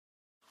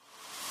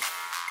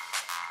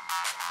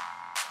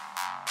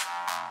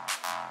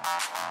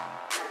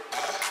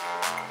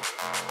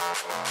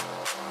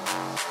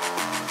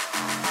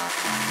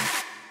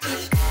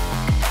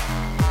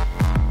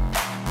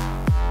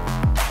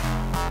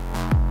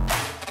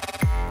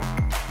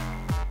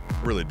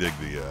Really dig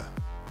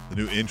the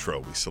new intro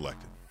we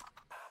selected.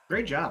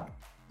 Great job.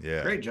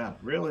 Yeah. Great job.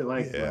 Really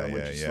like what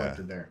you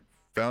selected there.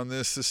 Found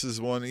this. This is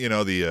one,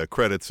 the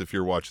credits, if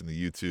you're watching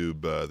the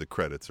YouTube, the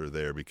credits are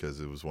there because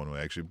it was one we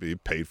actually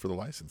paid for the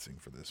licensing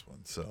for this one.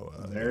 So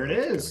there it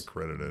is.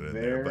 Kind of credited in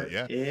there. But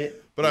yeah.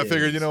 But I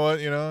figured, you know what,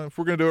 if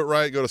we're going to do it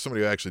right, go to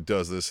somebody who actually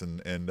does this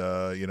and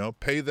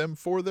pay them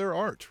for their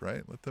art,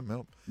 right? Let them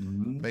help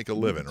make a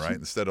living, right?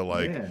 Instead of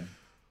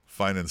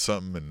finding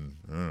something and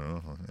I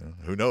don't know,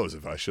 who knows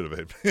if I should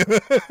have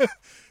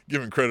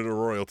given credit or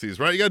royalties,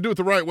 right? You got to do it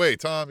the right way,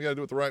 Tom. You got to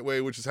do it the right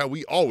way, which is how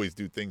we always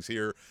do things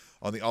here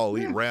on the All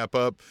Elite Wrap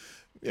Up.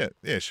 Yeah,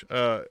 ish.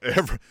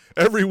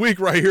 Every week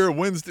right here,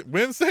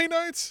 Wednesday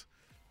nights.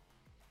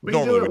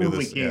 Normally we do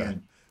this. Yeah.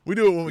 We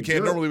do it when we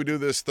can. Normally we do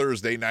this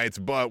Thursday nights,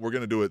 but we're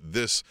going to do it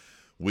this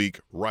week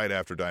right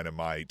after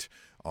Dynamite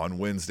on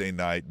Wednesday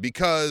night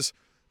because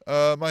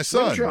my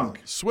son,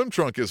 Swim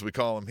Trunk as we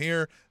call him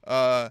here,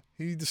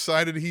 he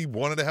decided he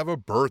wanted to have a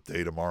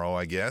birthday tomorrow,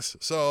 I guess.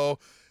 So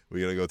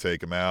we got to go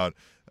take him out,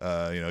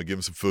 give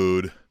him some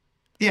food.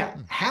 Yeah.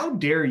 How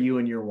dare you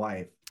and your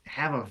wife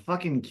have a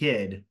fucking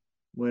kid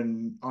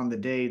when on the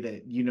day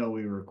that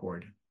we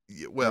record?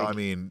 Yeah, well, I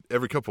mean,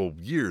 every couple of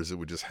years it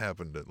would just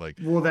happen to I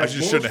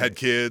just shouldn't have had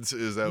kids.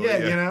 Is that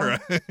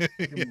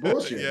right?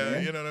 Bullshit. Yeah,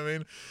 man. You know what I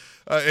mean?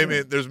 I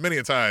mean, there's many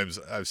a times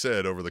I've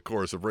said over the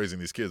course of raising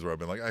these kids where I've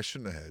been like, I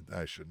shouldn't have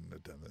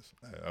done this.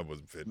 I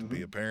wasn't fit to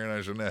be a parent.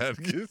 I shouldn't have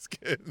had kids.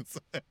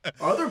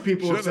 Other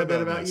people have said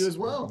that about you as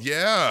well.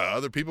 Yeah,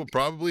 other people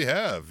probably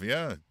have.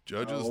 Yeah,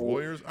 judges,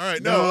 lawyers. All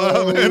right,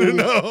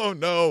 no.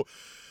 No.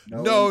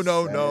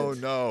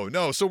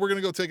 So we're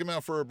gonna go take him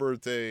out for a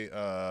birthday,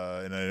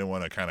 and I didn't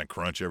want to kind of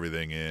crunch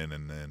everything in,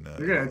 and then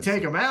you're gonna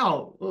take him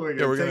out. We're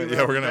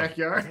gonna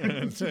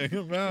backyard. Take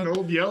him out.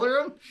 Old yeller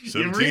him.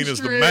 17 is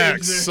the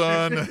max,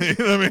 son. You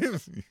know what I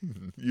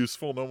mean?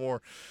 Useful, no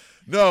more.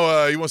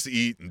 No, he wants to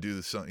eat and do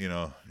this. Go even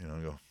out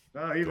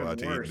to eat and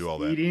worse. do all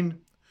that. Eating.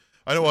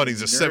 I know what,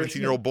 he's a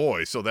 17-year-old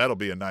boy, so that'll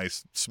be a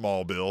nice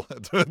small bill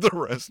at the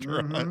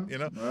restaurant,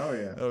 Oh,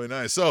 yeah. That'll be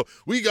nice. So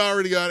we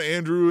already got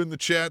Andrew in the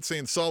chat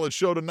saying solid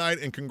show tonight,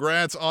 and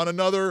congrats on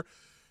another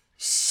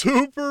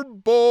Super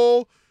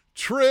Bowl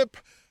trip.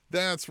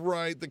 That's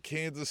right, the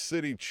Kansas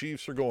City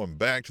Chiefs are going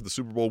back to the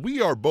Super Bowl.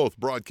 We are both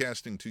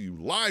broadcasting to you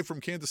live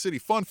from Kansas City.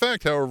 Fun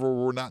fact, however,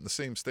 we're not in the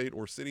same state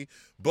or city,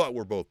 but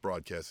we're both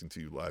broadcasting to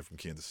you live from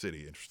Kansas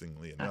City,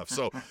 interestingly enough.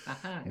 So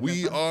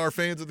we are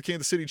fans of the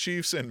Kansas City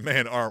Chiefs, and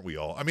man, aren't we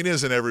all? I mean,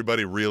 isn't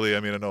everybody really?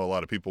 I mean, I know a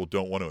lot of people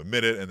don't want to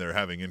admit it, and they're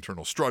having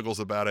internal struggles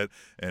about it,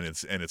 and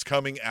it's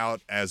coming out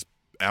as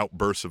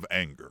outbursts of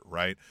anger,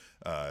 right?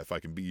 If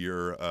I can be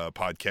your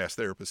podcast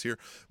therapist here.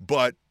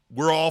 But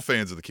we're all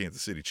fans of the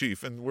Kansas City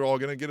Chiefs, and we're all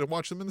going to get to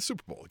watch them in the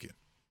Super Bowl again.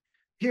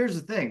 Here's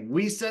the thing.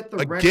 We set the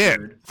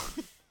record.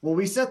 Well,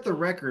 we set the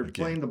record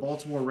playing the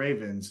Baltimore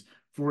Ravens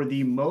for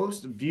the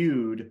most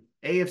viewed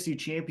AFC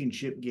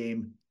Championship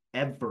game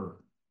ever.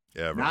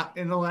 Not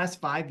in the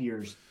last 5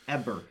 years,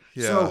 ever.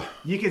 Yeah. So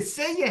you can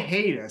say you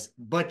hate us,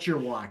 but you're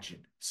watching.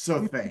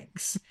 So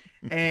thanks.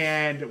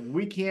 And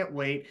we can't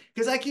wait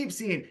because I keep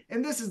seeing,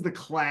 and this is the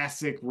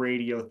classic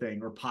radio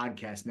thing or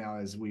podcast now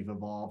as we've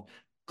evolved.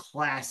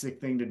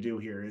 Classic thing to do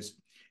here is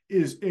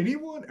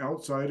anyone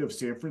outside of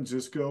San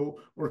Francisco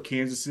or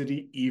Kansas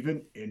City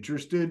even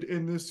interested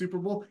in this Super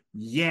Bowl?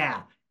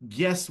 Yeah.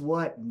 Guess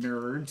what,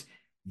 nerds?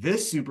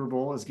 This Super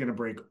Bowl is going to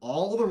break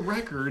all the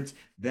records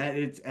that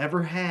it's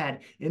ever had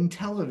in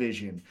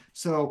television.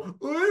 So,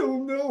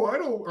 oh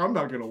no, I'm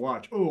not going to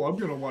watch. Oh, I'm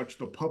going to watch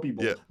the Puppy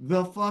Bowl. Yeah.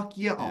 The fuck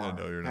you are. Yeah,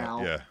 no, you're pal.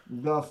 not. Yeah.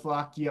 The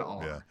fuck you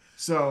are. Yeah.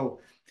 So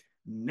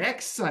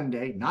next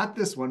Sunday, not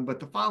this one, but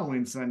the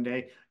following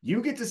Sunday,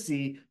 you get to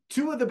see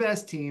two of the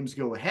best teams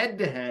go head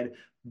to head.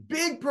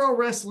 Big pro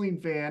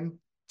wrestling fan,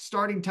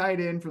 starting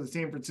tight end for the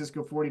San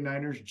Francisco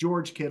 49ers,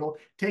 George Kittle,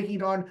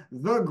 taking on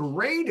the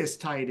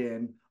greatest tight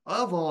end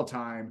of all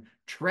time,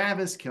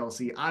 Travis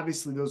Kelce.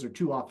 Obviously, those are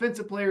two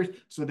offensive players,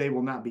 so they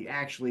will not be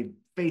actually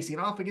facing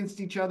off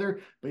against each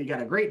other, but you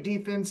got a great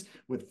defense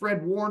with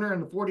Fred Warner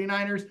and the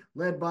 49ers,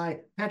 led by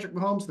Patrick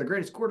Mahomes, the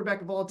greatest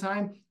quarterback of all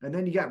time. And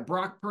then you got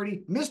Brock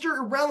Purdy, Mr.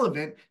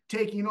 Irrelevant,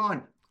 taking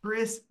on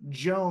Chris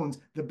Jones,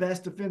 the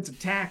best defensive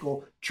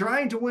tackle,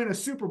 trying to win a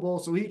Super Bowl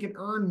so he can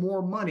earn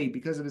more money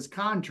because of his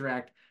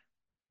contract.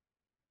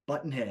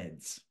 Button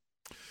heads.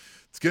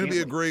 It's going to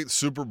be a great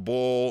Super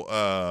Bowl.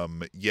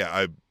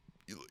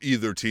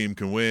 Either team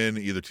can win.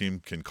 Either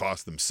team can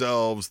cost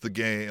themselves the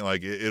game.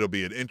 Like it'll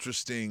be an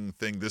interesting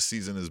thing. This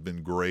season has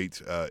been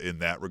great in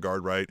that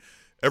regard, right?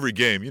 Every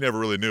game, you never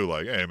really knew,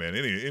 like, hey, man,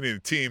 any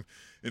team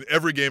in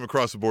every game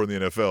across the board in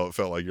the NFL, it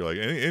felt like you're like,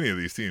 any of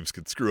these teams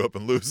could screw up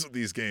and lose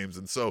these games.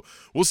 And so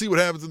we'll see what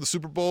happens in the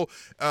Super Bowl.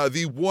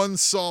 The one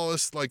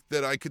solace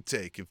that I could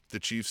take if the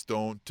Chiefs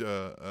don't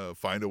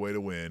find a way to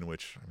win,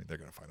 which, I mean, they're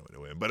going to find a way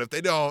to win. But if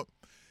they don't,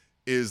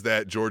 is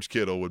that George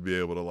Kittle would be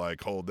able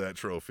to hold that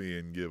trophy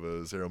and give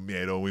us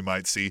we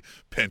might see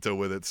Penta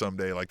with it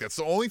someday. That's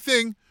the only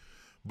thing.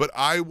 But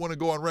I want to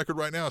go on record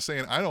right now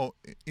saying I don't,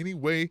 any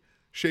way,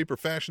 shape, or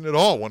fashion at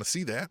all want to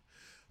see that.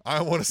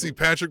 I want to see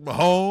Patrick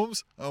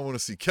Mahomes. I want to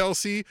see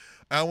Kelsey.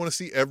 I want to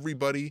see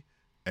everybody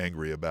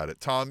angry about it.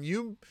 Tom,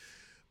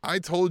 I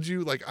told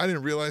you, like, I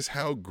didn't realize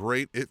how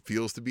great it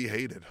feels to be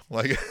hated.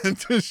 Like,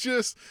 to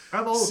just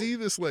see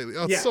this lately.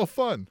 Oh, it's so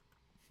fun.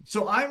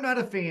 So I'm not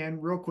a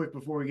fan, real quick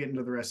before we get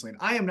into the wrestling,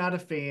 I am not a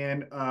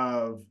fan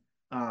of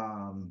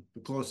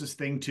the closest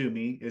thing to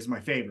me is my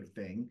favorite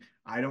thing.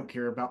 I don't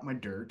care about my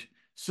dirt.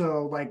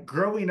 So like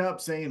growing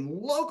up saying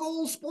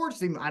local sports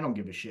team, I don't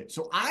give a shit.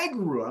 So I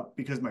grew up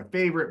because my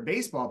favorite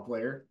baseball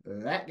player,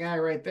 that guy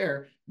right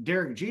there,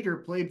 Derek Jeter,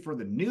 played for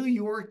the New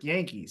York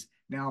Yankees.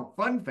 Now,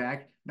 fun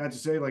fact, not to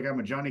say like I'm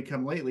a Johnny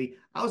come lately,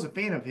 I was a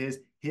fan of his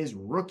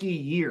rookie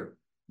year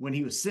when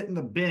he was sitting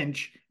the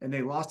bench and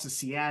they lost to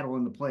Seattle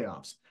in the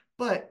playoffs.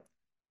 But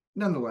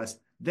nonetheless,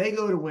 they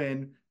go to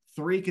win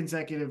 3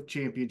 consecutive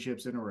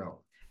championships in a row.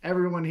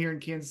 Everyone here in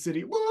Kansas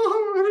City,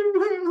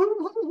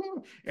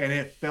 and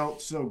it felt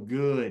so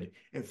good.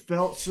 It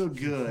felt so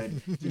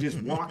good to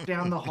just walk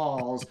down the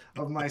halls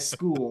of my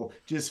school,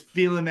 just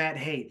feeling that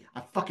hate.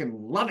 I fucking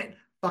love it.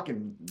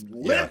 Fucking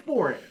live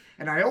for it.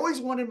 And I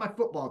always wanted my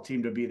football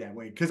team to be that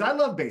way because I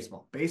love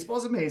baseball.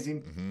 Baseball's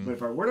amazing. But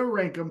if I were to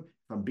rank them,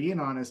 if I'm being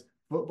honest,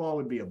 football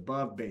would be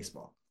above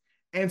baseball.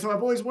 And so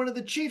I've always wanted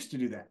the Chiefs to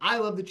do that. I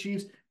love the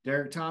Chiefs.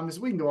 Derek Thomas,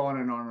 we can go on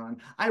and on and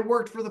on. I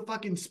worked for the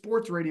fucking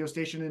sports radio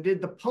station and did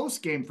the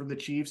post game for the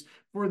Chiefs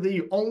for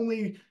the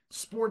only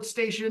sports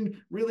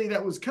station really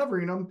that was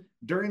covering them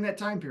during that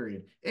time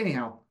period.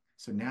 Anyhow,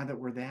 so now that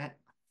we're that,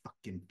 I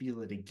fucking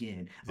feel it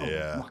again.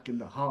 I'm walking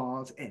the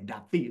halls and I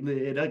feel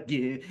it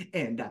again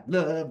and I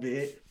love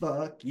it.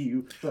 Fuck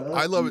you.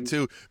 I love it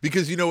too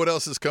because you know what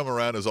else has come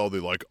around is all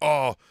the like,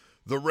 oh,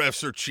 the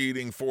refs are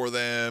cheating for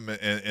them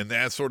and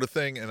that sort of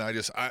thing. And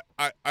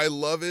I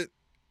love it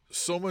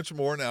so much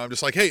more now. I'm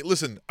just like, hey,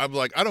 listen, I'm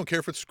like, I don't care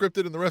if it's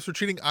scripted and the refs are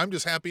cheating. I'm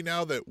just happy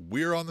now that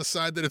we're on the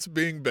side that it's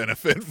being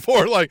benefit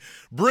for. Like,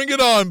 bring it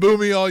on,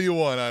 Boomy, all you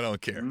want. I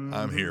don't care.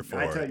 I'm here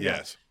for it.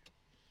 Yes.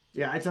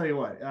 Yeah, I tell you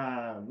what,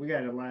 we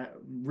got a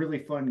really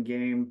fun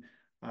game.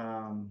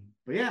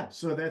 But yeah,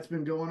 so that's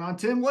been going on.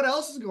 Tim, what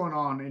else is going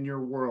on in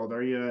your world?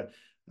 Are you,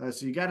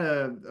 so you got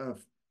a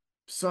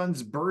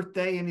son's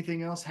birthday?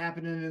 Anything else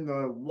happening in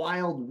the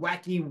wild,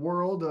 wacky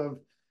world of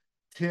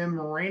Tim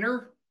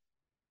Rainer?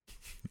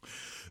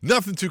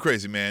 Nothing too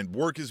crazy, man.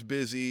 Work is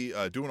busy,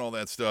 doing all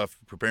that stuff,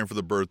 preparing for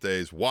the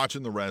birthdays,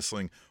 watching the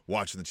wrestling,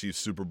 watching the Chiefs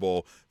Super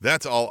Bowl.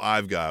 That's all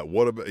I've got.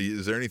 What about?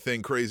 Is there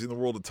anything crazy in the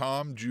world of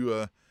Tom? Did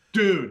you,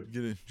 dude,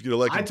 did you get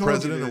elected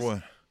president or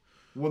what?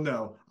 Well,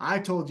 no, I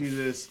told you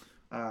this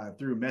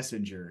through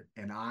Messenger,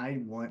 and I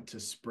want to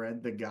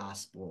spread the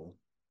gospel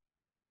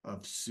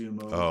of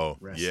sumo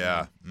wrestling.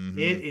 Yeah.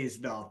 It is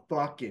the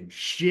fucking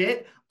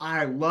shit.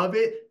 I love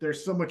it.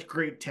 There's so much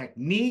great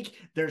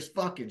technique. There's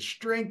fucking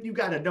strength. You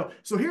got to know.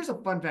 So here's a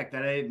fun fact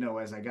that I didn't know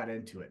as I got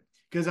into it.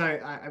 Because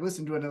I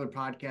listened to another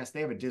podcast. They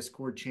have a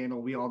Discord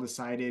channel. We all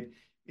decided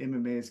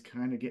MMA is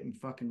kind of getting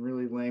fucking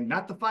really lame.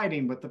 Not the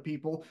fighting, but the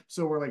people.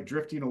 So we're like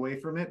drifting away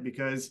from it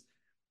because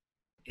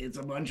it's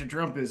a bunch of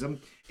Trumpism.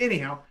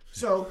 Anyhow,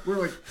 so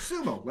we're like,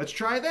 sumo, let's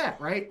try that,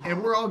 right?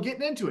 And we're all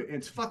getting into it. And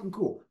it's fucking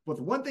cool. But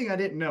the one thing I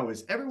didn't know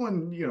is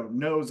everyone,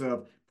 knows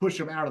of push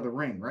them out of the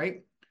ring,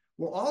 right?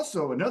 Well,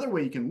 also another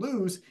way you can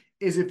lose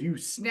is if you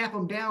snap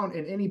them down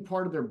and any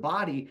part of their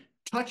body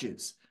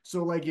touches.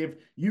 So like if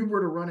you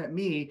were to run at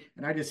me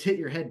and I just hit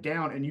your head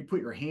down and you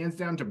put your hands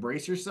down to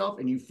brace yourself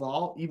and you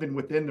fall even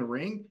within the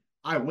ring,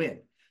 I win.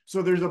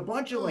 So there's a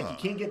bunch of like, you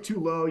can't get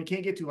too low, you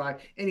can't get too high.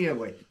 Any other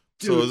way.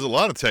 Dude. So there's a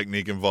lot of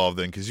technique involved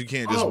then, because you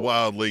can't just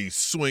wildly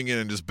swing in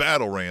and just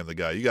battle ram the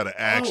guy. You got to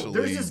actually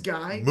there's this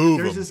guy. Move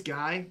there's him. this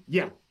guy.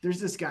 Yeah,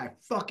 there's this guy.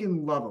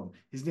 Fucking love him.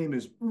 His name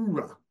is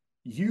Ura.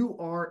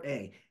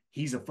 U-R-A.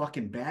 He's a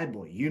fucking bad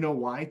boy. You know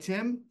why,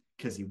 Tim?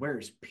 Because he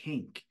wears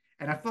pink.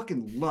 And I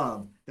fucking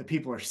love that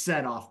people are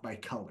set off by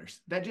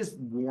colors. That just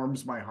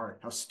warms my heart,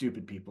 how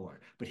stupid people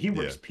are. But he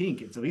wears pink,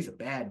 and so he's a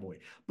bad boy.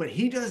 But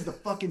he does the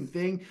fucking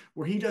thing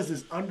where he does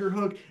this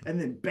underhook and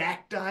then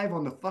back dive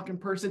on the fucking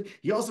person.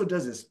 He also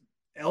does this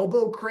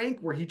elbow crank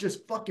where he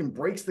just fucking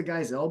breaks the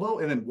guy's elbow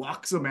and then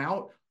walks him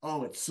out.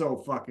 Oh, it's so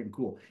fucking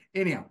cool.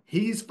 Anyhow,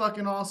 he's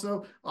fucking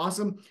also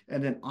awesome.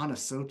 And then Ana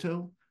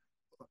Soto.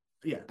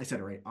 Yeah, I said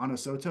it right. Ana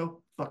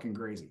Soto. Fucking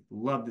crazy.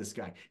 Love this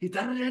guy.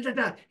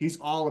 He's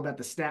all about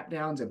the snap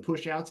downs and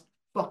push outs.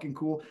 Fucking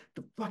cool.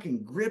 The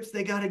fucking grips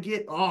they gotta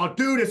get. Oh,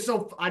 dude, it's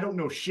so. I don't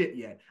know shit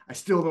yet. I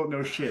still don't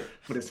know shit,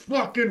 but it's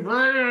fucking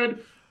rad.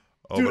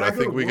 Oh, dude, but I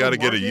think we got to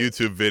get a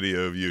YouTube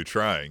video of you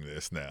trying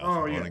this now.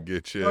 Oh, I yeah. want to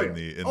get you in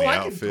the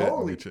outfit.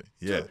 Totally.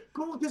 Yeah. So,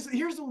 cool. Because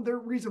here's the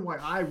reason why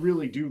I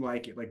really do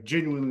like it, like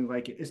genuinely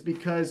like it, is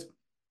because,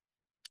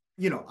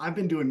 I've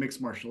been doing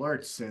mixed martial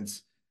arts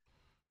since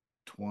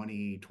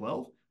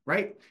 2012,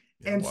 right?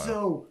 Yeah, and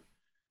wow.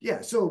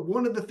 so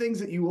one of the things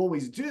that you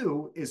always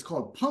do is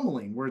called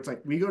pummeling, where it's like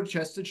we go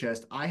chest to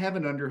chest. I have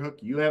an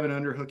underhook, you have an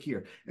underhook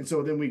here. And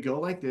so then we go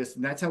like this,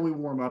 and that's how we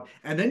warm up.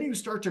 And then you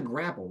start to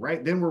grapple,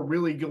 right? Then we're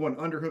really going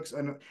underhooks.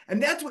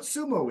 And that's what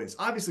sumo is.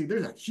 Obviously,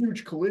 there's a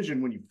huge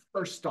collision when you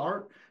first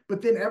start,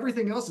 but then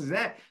everything else is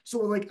that. So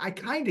like, I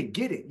kind of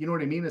get it. You know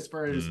what I mean? As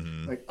far as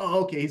like,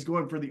 oh, okay, he's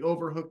going for the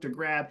overhook to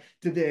grab,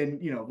 to then,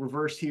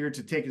 reverse here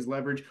to take his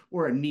leverage,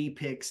 or a knee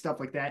pick, stuff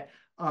like that.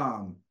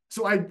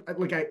 So I'm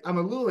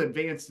a little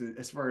advanced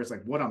as far as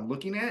like what I'm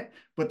looking at,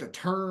 but the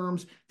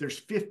terms, there's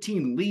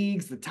 15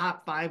 leagues, the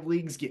top 5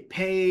 leagues get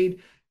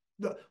paid.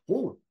 The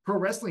whole pro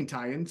wrestling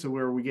tie-in, so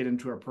where we get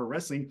into our pro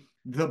wrestling,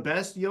 the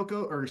best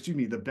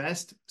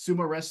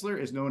sumo wrestler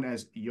is known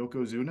as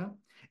Yokozuna,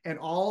 and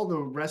all the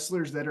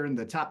wrestlers that are in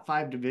the top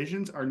 5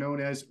 divisions are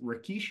known as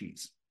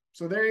Rikishis.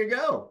 So there you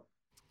go.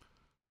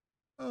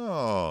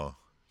 Oh,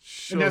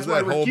 shows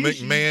that whole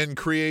McMahon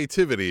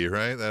creativity,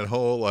 right? That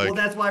whole like. Well,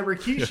 that's why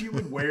Rikishi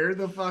would wear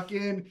the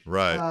fucking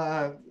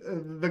right,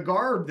 the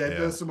garb that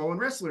the Samoan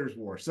wrestlers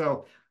wore.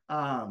 So,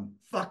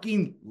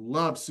 fucking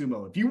love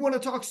sumo. If you want to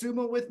talk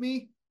sumo with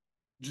me,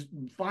 just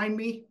find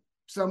me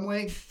some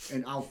way,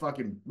 and I'll talk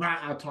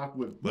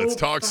with. Let's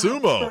talk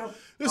sumo.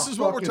 This is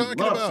what we're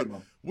talking about.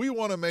 Sumo. We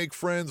want to make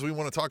friends. We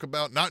want to talk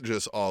about not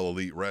just All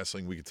Elite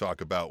Wrestling. We can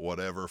talk about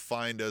whatever.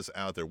 Find us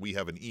out there. We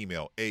have an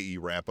email,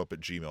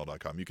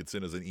 aewrapup@gmail.com. You can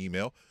send us an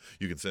email.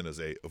 You can send us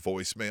a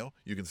voicemail.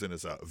 You can send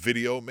us a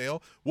video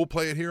mail. We'll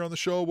play it here on the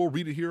show. We'll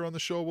read it here on the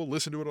show. We'll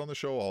listen to it on the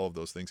show. All of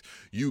those things.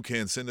 You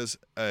can send us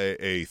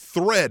a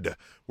thread.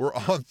 We're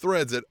on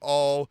threads at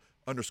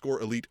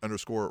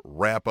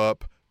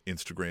all_elite_wrapup.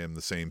 Instagram,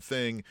 the same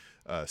thing.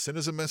 Send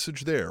us a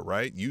message there,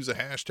 right? Use a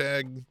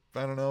hashtag.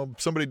 I don't know.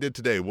 Somebody did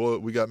today.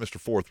 We got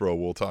Mr. Fourth Row.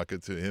 We'll talk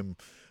to him.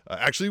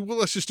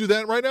 Let's just do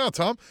that right now,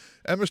 Tom.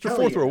 And Mr.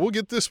 Fourth Row, we'll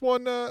get this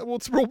one.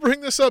 We'll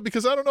bring this up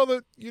because I don't know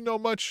that you know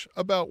much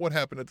about what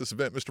happened at this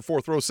event. Mr.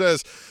 Fourth Row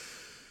says,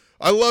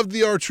 I loved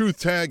the R-Truth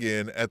tag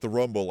in at the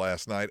Rumble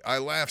last night. I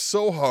laughed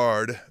so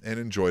hard and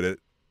enjoyed it.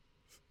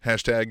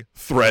 Hashtag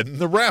thread in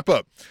the wrap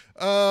up.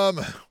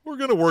 We're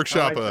gonna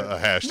workshop a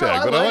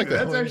hashtag, but I like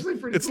that. That's actually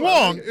pretty. It's cool.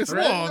 long. It's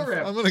long.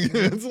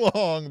 It's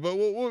long, but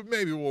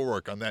maybe we'll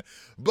work on that.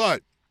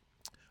 But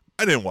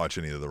I didn't watch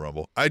any of the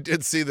Rumble. I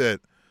did see that.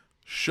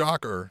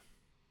 Shocker.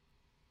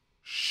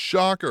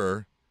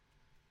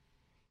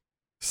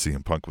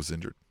 CM Punk was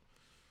injured.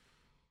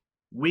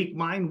 Weak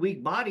mind,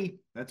 weak body.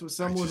 That's what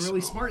someone really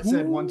smart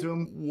said one to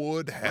him.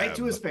 Would have right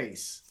to his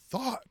face.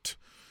 Thought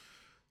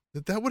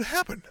that would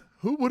happen.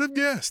 Who would have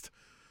guessed?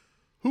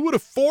 Who would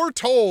have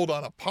foretold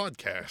on a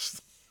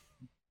podcast?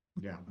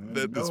 Yeah,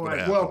 that this would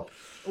happen?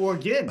 Well,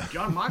 again,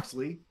 John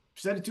Moxley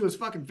said it to his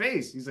fucking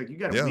face. He's like, "You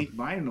got a weak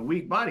mind and a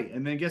weak body."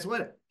 And then guess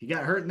what? He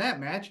got hurt in that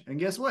match. And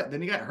guess what?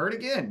 Then he got hurt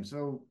again.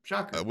 So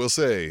shocker. I will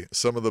say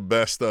some of the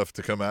best stuff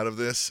to come out of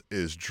this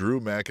is Drew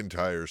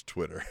McIntyre's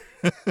Twitter.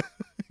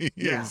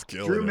 Is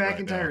killing Drew it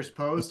McIntyre's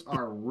posts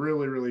are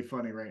really, really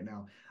funny right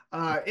now.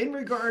 In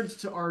regards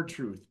to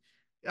R-Truth.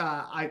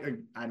 I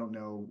don't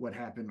know what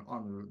happened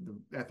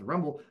at the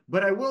Rumble,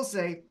 but I will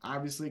say,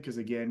 obviously, because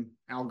again,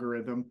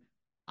 algorithm,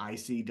 I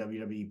see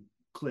WWE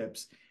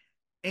clips,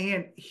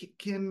 and he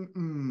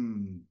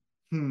can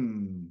I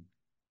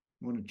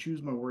want to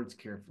choose my words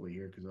carefully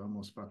here because I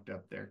almost fucked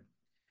up there.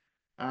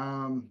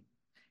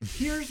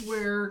 Here's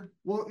where,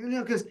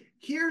 because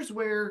here's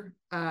where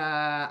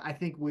I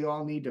think we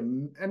all need to,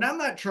 and I'm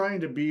not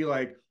trying to be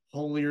like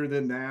holier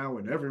than thou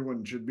and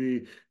everyone should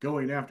be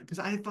going after, because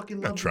I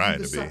fucking love to do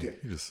the suck it.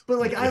 But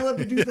like I love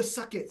to do the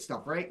suck it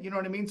stuff, right? You know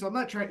what I mean? So I'm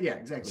not trying, yeah,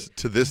 exactly.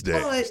 To this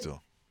day,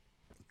 still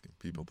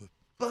people do.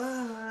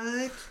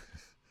 But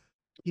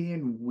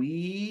can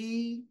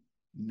we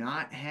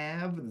not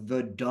have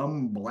the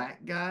dumb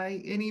black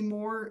guy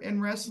anymore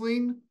in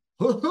wrestling?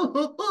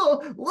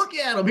 Look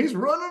at him. He's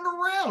running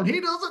around. He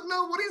doesn't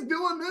know what he's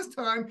doing this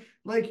time.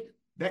 Like,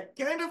 that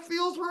kind of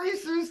feels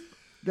racist.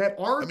 That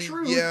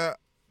R-Truth,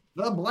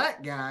 the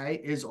black guy,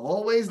 is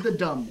always the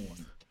dumb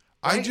one.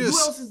 Right? Who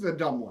else is the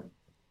dumb one?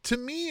 To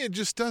me, it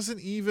just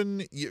doesn't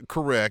even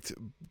correct.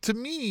 To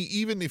me,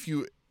 even if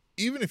you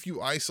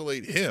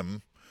isolate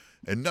him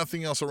and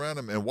nothing else around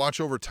him and watch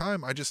over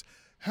time,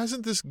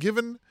 hasn't this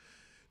given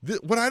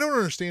what I don't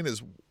understand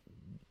is,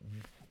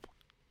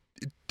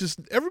 does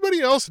everybody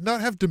else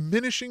not have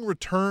diminishing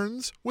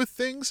returns with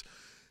things?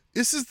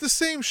 This is the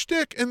same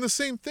shtick and the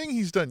same thing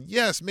he's done.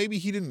 Yes, maybe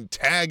he didn't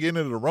tag in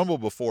at a Rumble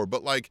before,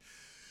 but like,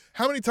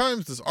 how many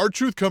times does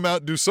R-Truth come out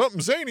and do something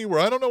zany where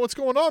I don't know what's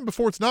going on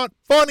before it's not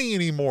funny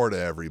anymore to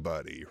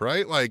everybody,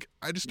 right? Like,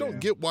 I just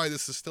don't get why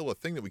this is still a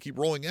thing that we keep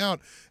rolling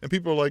out, and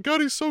people are like, God,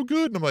 he's so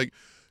good. And I'm like,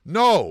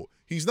 no,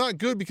 he's not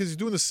good because he's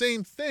doing the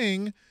same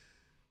thing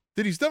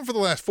that he's done for the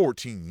last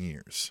 14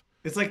 years.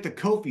 It's like the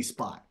Kofi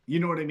spot. You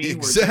know what I mean?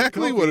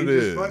 Exactly what it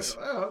is.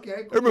 Okay,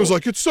 cool. Everybody was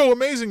like, it's so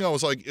amazing. I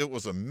was like, it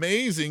was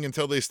amazing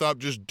until they stopped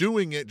just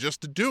doing it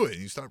just to do it.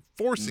 You start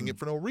forcing it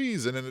for no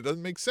reason, and it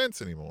doesn't make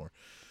sense anymore.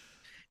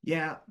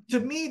 Yeah.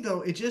 To me,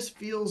 though, it just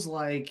feels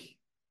like,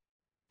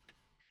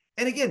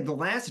 and again, the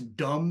last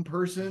dumb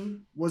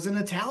person was an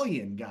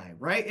Italian guy,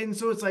 right? And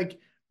so it's like,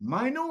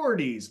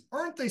 minorities,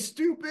 aren't they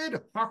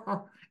stupid?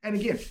 And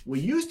again,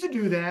 we used to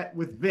do that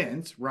with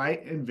Vince,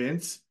 right? And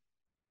Vince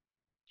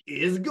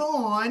is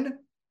gone,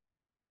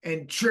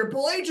 and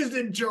Triple H is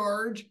in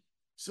charge.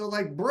 So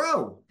like,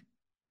 bro,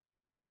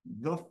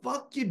 the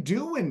fuck you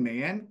doing,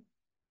 man?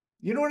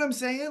 You know what I'm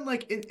saying?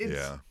 Like it's.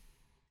 Yeah.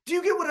 Do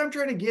you get what I'm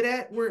trying to get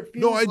at? Where it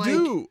No, feels I like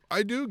do.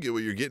 I do get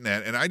what you're getting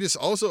at, and I just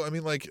also, I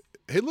mean, like,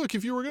 hey, look,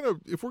 if we're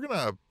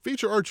gonna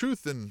feature our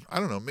truth, then I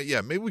don't know,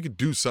 yeah, maybe we could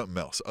do something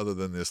else other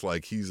than this.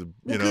 Like, he's a,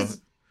 well,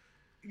 because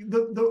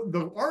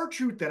the R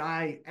Truth that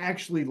I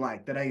actually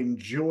like, that I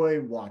enjoy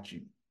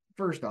watching,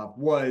 first off,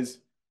 was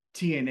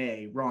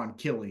TNA Ron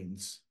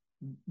Killings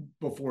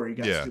before he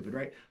got yeah, stupid,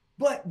 right?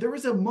 But there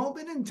was a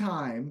moment in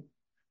time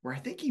where I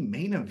think he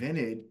main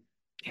evented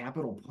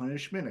Capital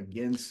Punishment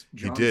against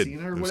he John did.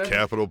 Cena or It was whatever.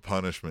 capital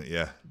punishment.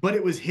 Yeah. But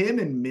it was him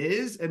and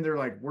Miz, and they're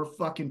like, "We're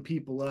fucking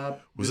people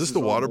up. Was This this the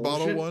is all water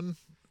bottle bullshit." one?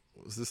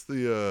 Was this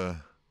the?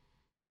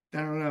 I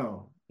don't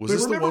know. Was But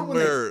this the remember one when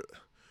they where?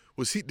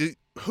 Was he?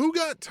 Who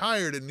got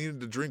tired and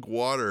needed to drink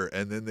water,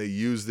 and then they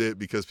used it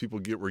because people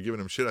were giving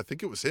him shit? I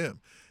think it was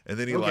him, and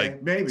then he like okay,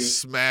 maybe.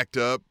 smacked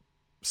up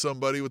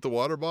somebody with the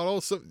water bottle.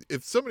 So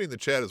if somebody in the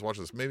chat is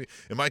watching this, maybe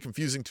am I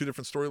confusing two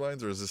different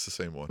storylines, or is this the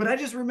same one? But I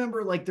just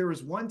remember like there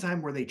was one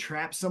time where they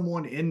trapped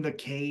someone in the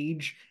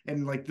cage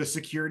and like the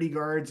security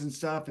guards and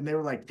stuff, and they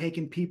were like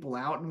taking people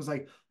out, and it was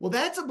like, well,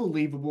 that's a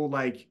believable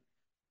like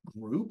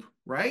group,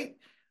 right?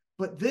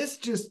 But this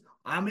just,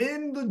 I'm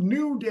in the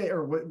new day,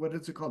 or what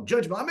is it called?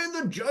 Judgment. I'm in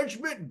the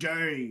judgment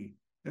day.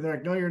 And they're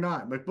like, no, you're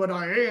not. I'm like, but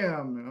I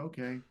am.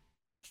 Okay.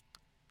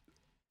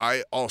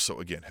 I also,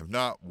 again, have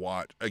not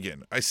watched.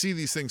 Again, I see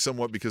these things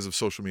somewhat because of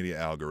social media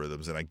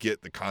algorithms, and I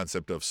get the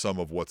concept of some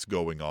of what's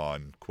going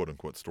on, quote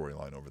unquote,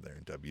 storyline over there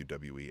in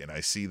WWE. And I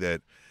see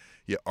that,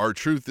 yeah, our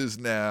truth is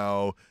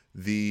now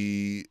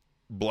the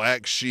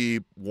black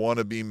sheep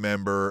wannabe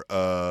member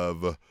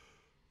of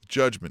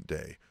Judgment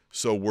Day.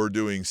 So we're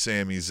doing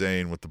Sami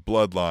Zayn with the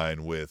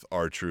bloodline with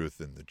our truth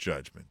and the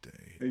Judgment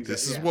Day. Exactly.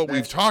 This is Yeah, what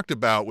we've talked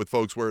about with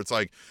folks where it's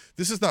like,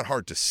 this is not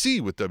hard to see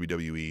with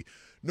WWE.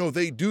 No,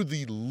 they do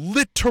the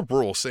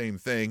literal same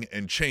thing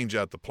and change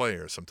out the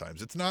players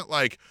sometimes. It's not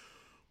like,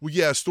 well,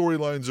 yeah,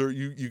 storylines are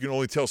you can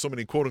only tell so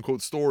many quote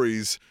unquote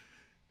stories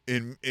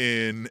in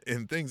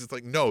things. It's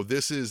like, no,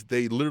 this is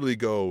they literally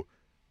go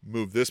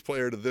move this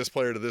player to this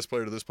player to this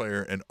player to this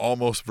player and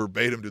almost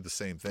verbatim do the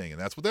same thing. And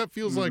that's what that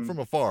feels like from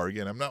afar.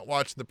 Again, I'm not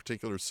watching the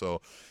particulars,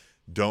 so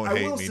don't I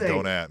hate will me, say,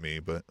 don't at me,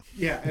 but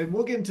yeah, and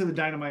we'll get into the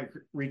Dynamite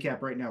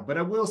recap right now. But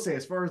I will say,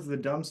 as far as the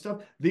dumb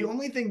stuff, the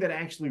only thing that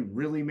actually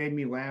really made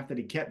me laugh that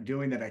he kept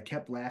doing, that I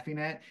kept laughing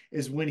at,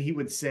 is when he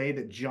would say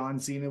that John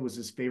Cena was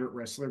his favorite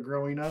wrestler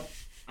growing up.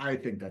 I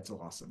think that's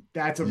awesome.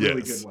 That's a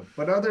really good yes. one.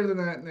 But other than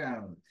that,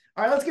 no.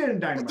 All right, let's get into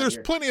But Dynamite there's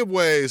here. plenty of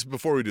ways,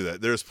 before we do that,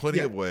 there's plenty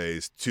Yeah. of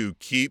ways to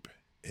keep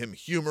him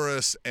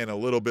humorous and a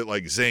little bit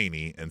like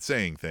zany and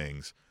saying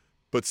things,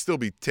 but still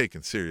be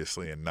taken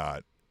seriously and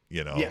not,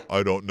 Yeah.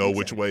 I don't know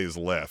which Exactly. way is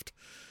left.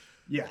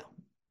 Yeah.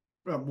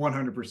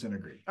 100%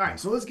 agree. All right,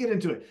 so let's get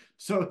into it.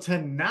 So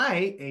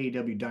tonight,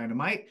 AEW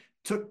Dynamite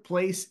took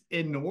place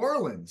in New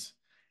Orleans,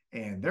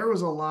 and there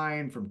was a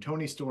line from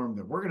Tony Storm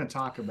that we're going to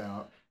talk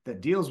about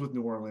that deals with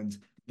New Orleans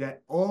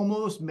that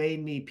almost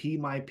made me pee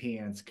my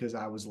pants because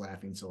I was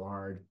laughing so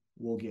hard.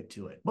 We'll get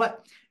to it.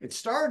 But it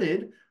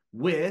started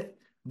with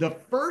the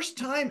first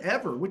time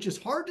ever, which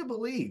is hard to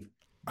believe,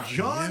 Oh,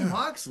 Jon yeah.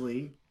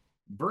 Moxley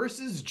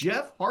versus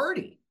Jeff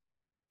Hardy.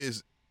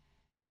 Is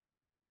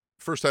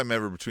first time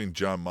ever between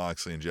Jon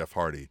Moxley and Jeff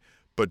Hardy.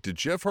 But did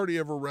Jeff Hardy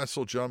ever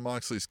wrestle Jon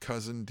Moxley's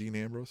cousin, Dean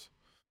Ambrose?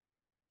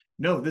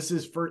 No, this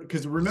is for,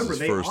 because This remember is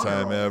they first honor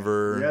time all that.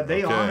 ever. Yeah,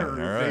 they Okay, honor all if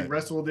they right.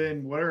 wrestled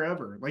in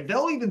wherever. Like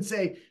they'll even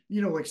say,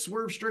 like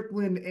Swerve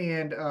Strickland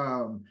and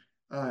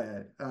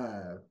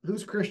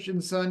who's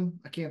Christian's son?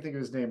 I can't think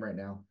of his name right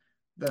now.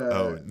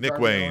 Oh, The Nick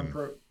Darby Allin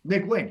Wayne.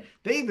 Nick Wayne.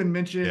 They even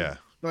mentioned Yeah.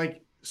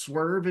 like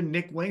Swerve and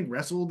Nick Wayne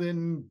wrestled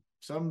in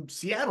some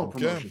Seattle Okay.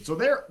 promotion. So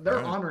they're All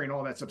right. honoring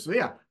all that stuff. So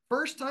yeah,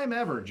 first time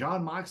ever,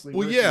 Jon Moxley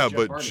Well, versus yeah, Jeff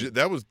but Hardy.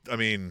 that was, I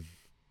mean,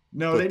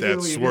 No, but they that's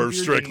really Swerve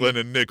Strickland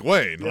and Nick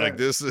Wayne. Yeah. Like,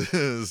 this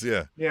is,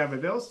 yeah. Yeah,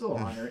 but they'll still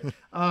honor it.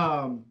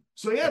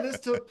 So yeah, this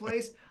took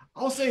place.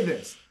 I'll say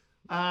this.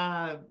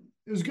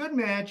 It was a good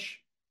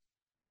match.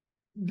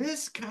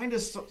 This kind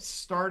of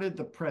started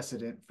the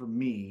precedent for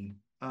me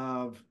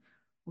of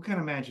what kind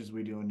of matches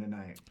we doing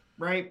tonight,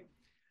 right?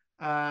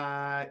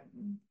 Uh,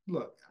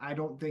 Look, I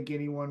don't think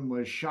anyone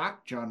was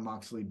shocked Jon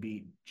Moxley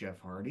beat Jeff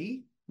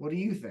Hardy. What do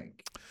you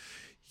think?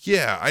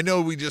 Yeah, I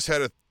know we just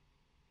had a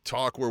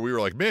talk where we were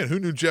like, man, who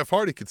knew Jeff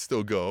Hardy could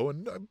still go?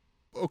 And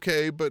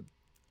okay, but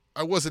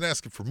I wasn't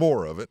asking for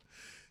more of it.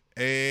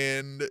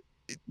 And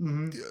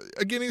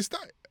again,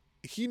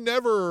 he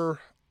never,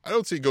 I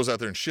don't see he goes out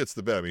there and shits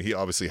the bed. I mean, he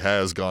obviously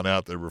has gone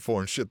out there before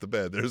and shit the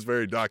bed. There's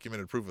very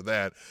documented proof of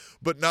that,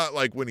 but not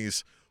like when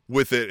he's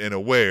with it and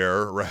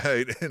aware,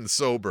 right? And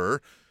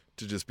sober,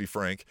 to just be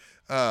frank.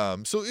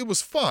 So it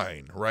was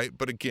fine, right?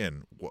 But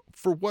again,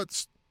 for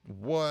what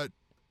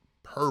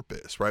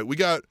purpose, right? We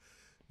got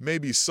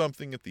maybe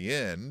something at the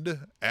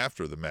end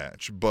after the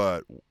match,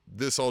 but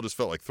this all just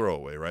felt like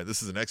throwaway, right?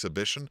 This is an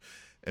exhibition.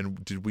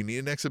 And did we need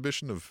an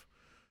exhibition of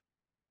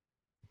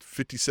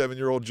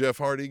 57-year-old Jeff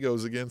Hardy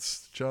goes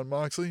against Jon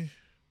Moxley?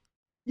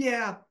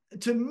 Yeah,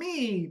 to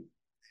me,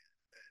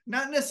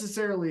 not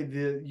necessarily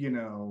the,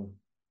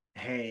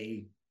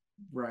 hey,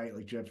 right,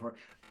 like Jeff Hardy,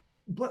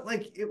 but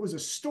like it was a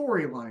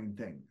storyline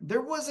thing.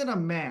 There wasn't a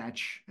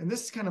match, and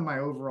this is kind of my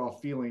overall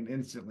feeling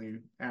instantly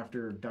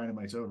after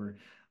Dynamite's over,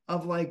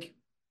 of like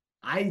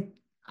I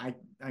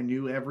I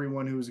knew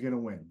everyone who was gonna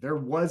win. There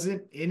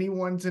wasn't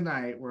anyone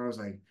tonight where I was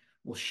like,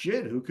 well,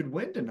 shit, who could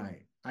win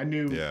tonight? I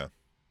knew Yeah.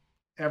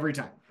 every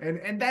time,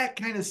 and that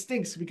kind of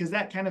stinks because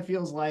that kind of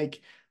feels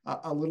like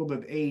a little bit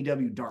of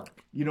AEW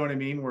dark. You know what I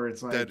mean? Where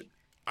it's That like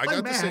I fun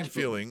got the same match, but what the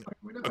feeling fuck are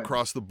we doing?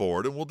 across the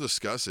board, and we'll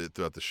discuss it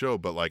throughout the show.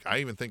 But like, I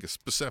even think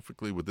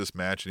specifically with this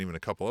match and even a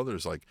couple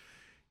others, like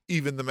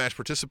even the match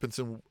participants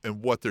and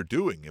what they're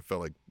doing, it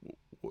felt like,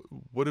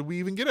 what did we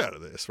even get out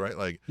of this, right?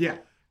 Like, Yeah.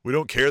 we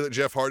don't care that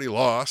Jeff Hardy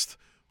lost.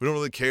 We don't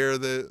really care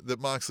that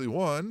Moxley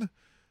won.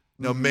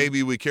 Now, Mm-hmm.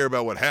 maybe we care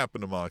about what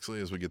happened to Moxley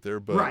as we get there,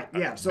 but Right.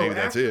 Yeah. So maybe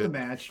that's after the it.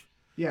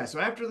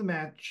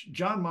 match,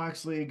 John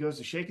Moxley goes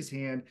to shake his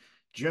hand.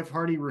 Jeff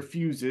Hardy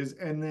refuses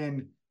and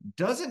then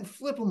doesn't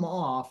flip him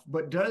off,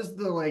 but does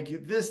the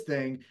like this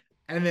thing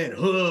and then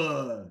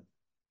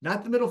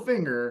not the middle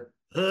finger.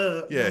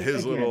 Yeah, Like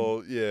his again,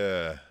 little,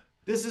 yeah.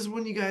 this is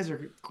when you guys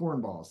are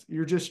cornballs.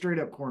 You're just straight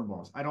up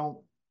cornballs. I don't,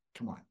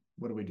 come on.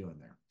 What are we doing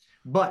there?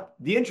 But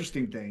the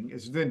interesting thing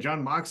is then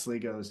John Moxley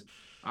goes,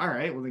 all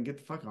right, well then get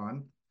the fuck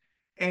on.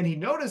 And he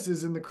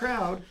notices in the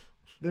crowd,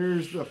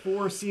 there's the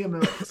four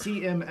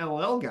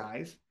CMLL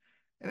guys,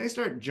 and they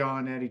start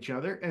jawing at each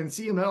other. And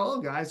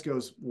CMLL guys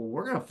goes, well,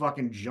 we're gonna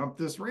fucking jump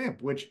this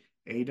ramp. Which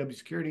AEW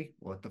security,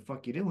 what the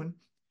fuck you doing?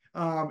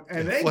 And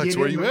Yeah, they Flex, get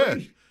where in you the at?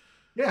 ring.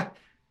 Yeah,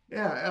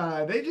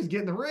 yeah. They just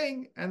get in the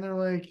ring, and they're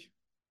like,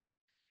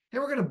 hey,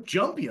 we're gonna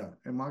jump you.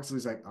 And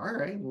Moxley's like, all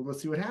right, well,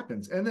 let's see what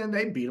happens. And then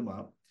they beat him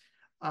up.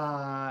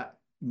 Uh,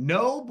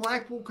 no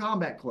Blackpool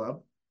Combat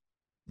Club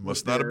was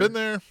Must not have been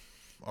there. there.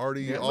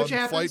 Already Yeah, which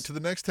on flight happens. to the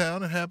next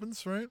town. It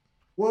happens, right?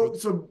 Well,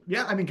 With so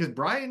yeah, I mean, because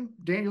Brian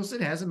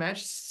Danielson has a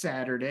match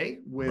Saturday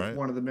with right.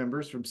 one of the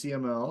members from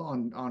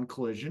CML on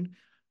Collision.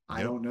 I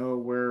Yep. don't know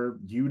where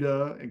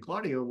Yuta and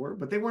Claudio were,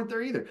 but they weren't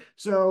there either.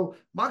 So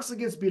Moxley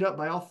gets beat up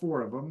by all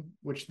four of them,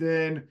 which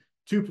then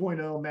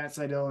 2.0 Matt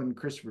Seidel and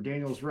Christopher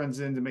Daniels runs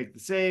in to make the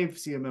save.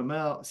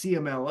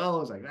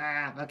 CMLL is like,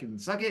 fucking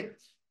suck it.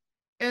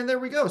 And there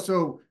we go.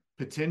 So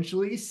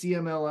potentially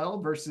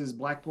CMLL versus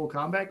Blackpool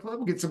Combat Club.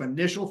 We'll get some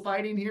initial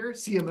fighting here.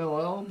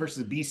 CMLL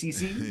versus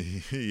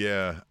BCC.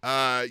 Yeah.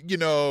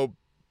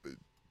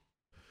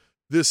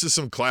 This is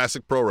some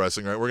classic pro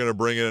wrestling, right? We're going to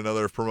bring in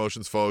another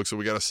promotions folks, so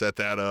we got to set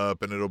that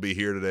up, and it'll be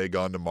here today,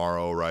 gone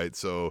tomorrow, right?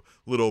 So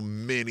little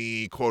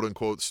mini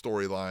quote-unquote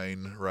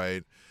storyline,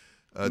 right,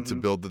 to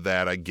build to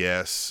that, I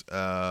guess.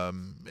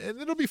 And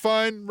it'll be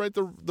fine, right?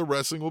 The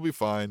wrestling will be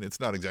fine. It's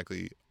not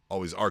exactly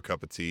always our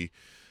cup of tea,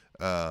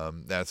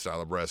 that style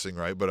of wrestling,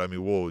 right? But, I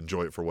mean, we'll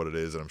enjoy it for what it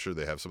is, and I'm sure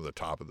they have some of the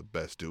top of the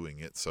best doing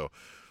it. So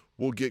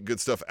we'll get good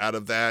stuff out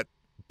of that,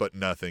 but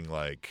nothing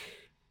like,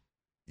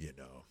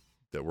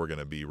 that we're going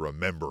to be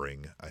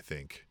remembering, I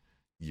think,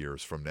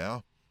 years from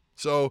now.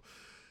 So,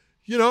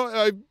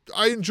 I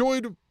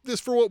enjoyed this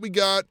for what we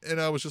got,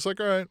 and I was just like,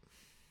 all right,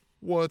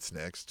 what's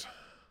next?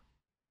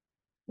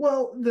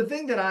 Well, the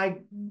thing that I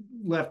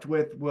left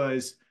with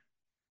was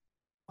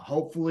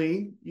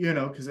hopefully,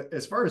 because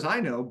as far as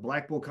I know,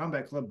 Blackpool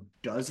Combat Club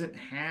doesn't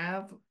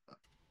have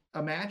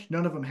a match.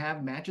 None of them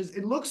have matches.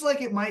 It looks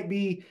like it might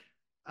be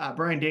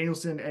Brian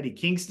Danielson, Eddie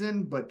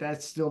Kingston, but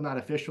that's still not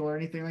official or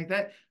anything like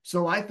that.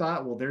 So I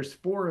thought, well, there's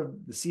four of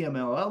the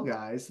CMLL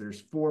guys.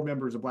 There's four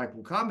members of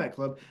Blackpool Combat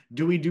Club.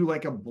 Do we do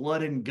like a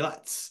blood and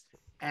guts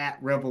at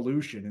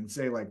Revolution and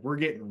say like we're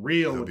getting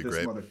real That would with be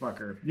this great.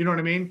 motherfucker? You know what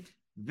I mean?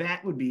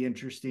 That would be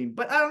interesting.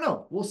 But I don't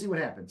know. We'll see what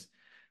happens.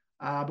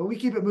 But we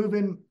keep it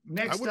moving. I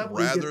Next would up,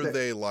 we get rather the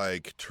they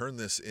like turn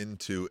this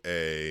into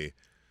a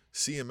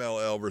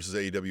CMLL versus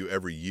AEW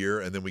every year,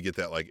 and then we get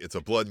that like it's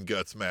a blood and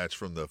guts match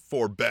from the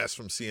four best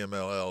from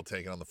CMLL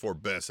taking on the four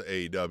best of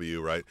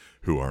AEW, right?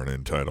 Who aren't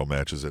in title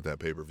matches at that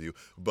pay-per-view,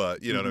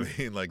 but you know what I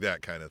mean, like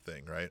that kind of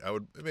thing, right? I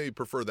would maybe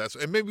prefer that,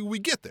 and maybe we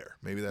get there.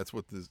 Maybe that's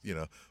what this,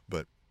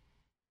 but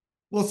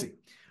we'll see.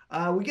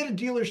 We get a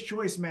dealer's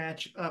choice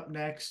match up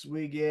next.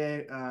 We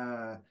get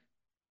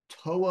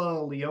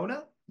Toa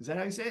Leona. Is that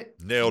how you say it?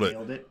 nailed it.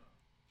 Nailed it.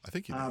 I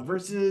think you nailed it.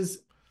 Versus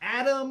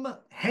Adam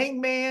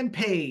Hangman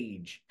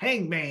Page.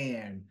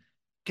 Hangman.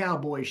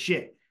 Cowboy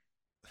shit.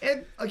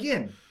 And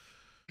again,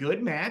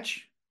 good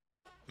match.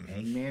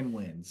 Hangman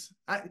wins.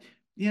 I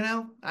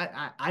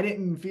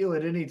didn't feel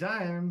at any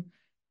time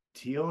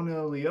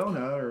Tiona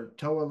Leona or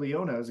Toa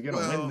Leona is going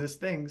to win this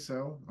thing.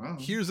 So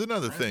here's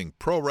another thing.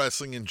 Pro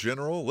wrestling in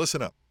general,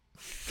 listen up.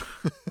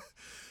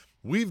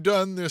 We've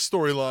done this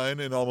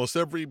storyline in almost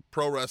every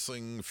pro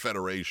wrestling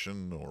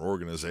federation or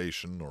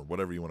organization or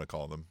whatever you want to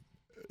call them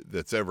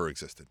that's ever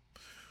existed,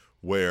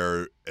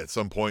 where at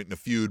some point in a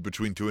feud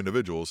between two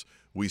individuals,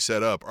 we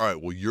set up, all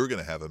right, well, you're going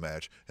to have a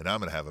match and I'm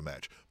going to have a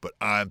match, but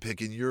I'm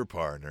picking your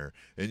partner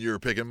and you're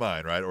picking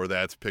mine, right? Or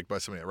that's picked by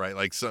somebody, right?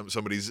 Like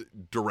somebody's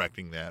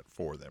directing that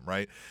for them,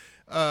 right?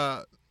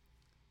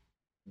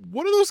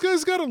 one of those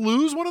guys got to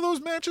lose one of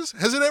those matches?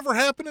 Has it ever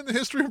happened in the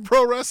history of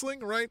pro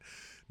wrestling, right?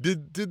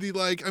 Did the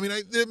like, I mean,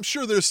 I'm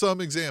sure there's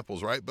some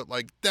examples, right? But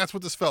like, that's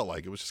what this felt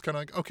like. It was just kind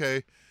of like,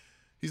 okay,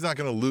 he's not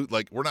going to lose.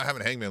 Like, we're not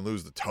having Hangman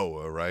lose the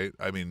Toa, right?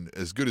 I mean,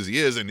 as good as he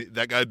is, and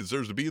that guy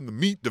deserves to be in the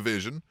meat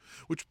division,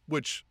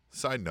 which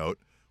side note,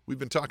 we've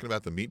been talking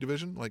about the meat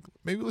division. Like,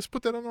 maybe let's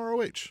put that on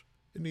ROH.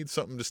 It needs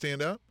something to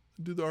stand out.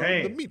 Do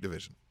the meat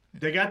division.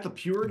 They got the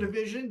pure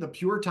division, the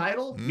pure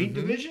title, meat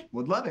division.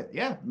 Would love it.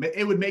 Yeah.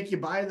 It would make you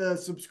buy the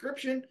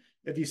subscription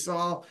if you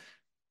saw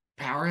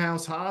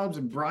Powerhouse Hobbs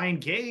and Brian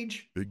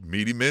Cage. Big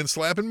meaty men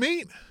slapping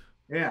meat.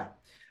 Yeah.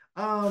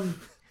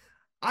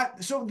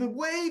 So the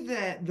way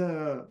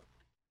that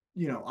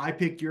I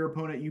picked your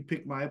opponent, you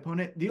picked my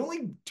opponent. The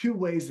only two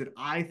ways that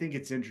I think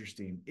it's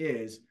interesting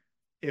is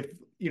if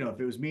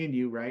it was me and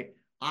you, right?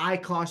 I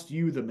cost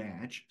you the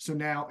match. So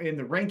now in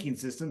the ranking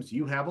systems,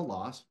 you have a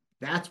loss.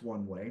 That's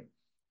one way.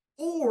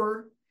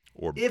 Or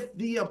if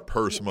the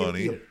purse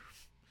money.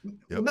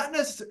 Well, not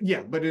necessarily,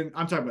 yeah, but I'm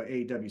talking about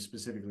AEW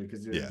specifically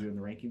because they're doing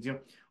the rankings,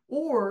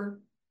 or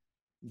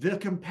the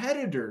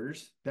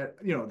competitors that,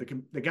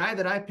 the guy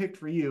that I picked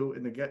for you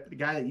and the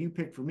guy that you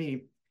picked for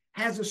me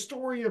has a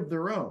story of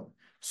their own.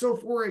 So,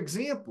 for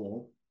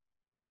example,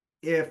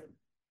 if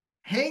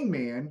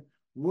Hangman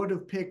would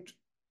have picked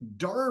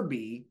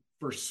Darby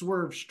for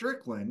Swerve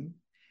Strickland,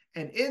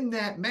 and in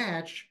that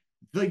match,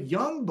 the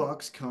Young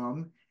Bucks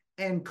come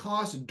and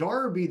cost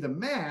Darby the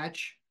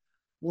match.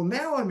 Well,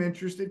 now I'm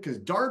interested because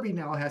Darby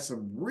now has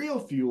some real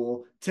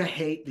fuel to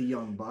hate the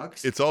Young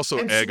Bucks. It's also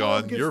egg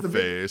on your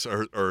face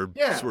or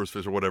Swerve's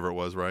face or whatever it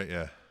was, right?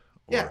 Yeah.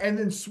 And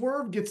then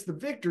Swerve gets the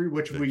victory,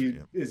 which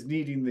is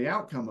needing the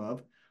outcome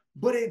of,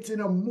 but it's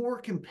in a more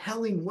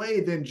compelling way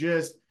than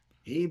just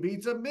he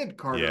beats a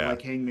mid-carder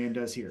like Hangman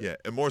does here. Yeah,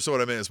 and more so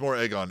what I mean, it's more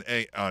egg on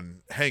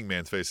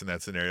Hangman's face in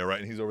that scenario,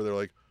 right? And he's over there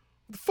like,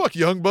 what the fuck,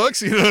 Young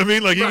Bucks? You know what I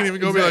mean? Like, he can even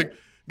go be like,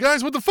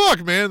 guys, what the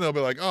fuck, man? They'll be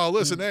like, oh,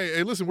 listen,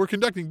 hey, listen, we're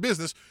conducting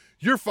business.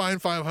 You're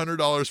fined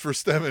 $500 for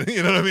stemming,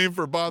 you know what I mean,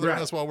 for bothering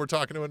us while we're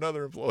talking to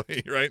another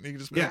employee, right? And you can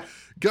just be like,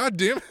 God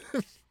damn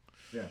it.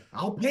 Yeah,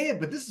 I'll pay it,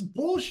 but this is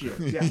bullshit.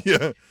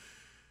 Yeah.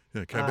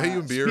 Can I pay you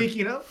a beer?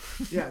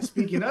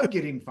 Speaking of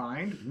getting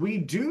fined, we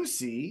do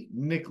see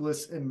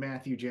Nicholas and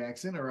Matthew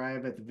Jackson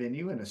arrive at the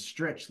venue in a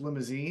stretch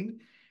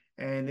limousine,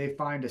 and they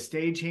find a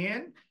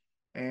stagehand,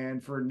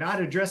 and for not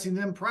addressing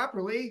them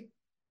properly,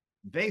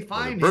 they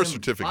fine him birth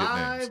certificate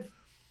names.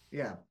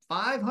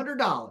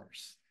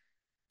 $500,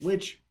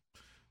 which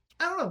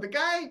I don't know. The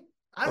guy,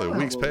 I don't know.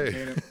 Week's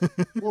pay.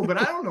 Well, but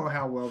I don't know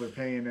how well they're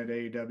paying at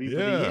AEW. But he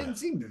didn't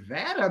seem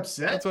that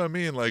upset. That's what I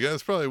mean. Like,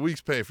 that's probably a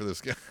week's pay for this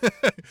guy.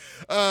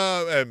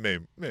 And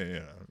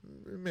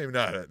maybe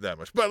not that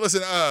much. But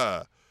listen,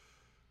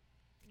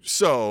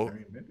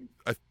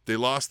 they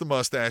lost the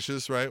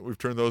mustaches, right? We've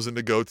turned those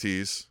into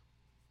goatees.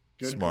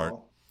 Good Smart.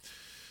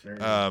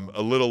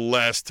 A little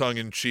less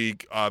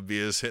tongue-in-cheek,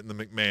 obvious, hitting the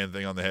McMahon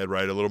thing on the head,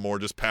 right? A little more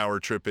just power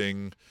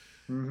tripping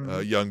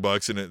Young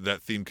Bucks, and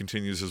that theme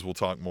continues as we'll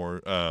talk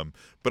more.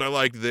 But I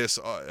like this.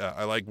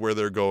 I like where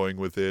they're going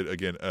with it.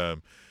 Again,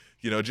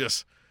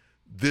 just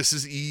this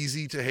is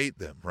easy to hate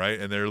them, right?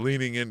 And they're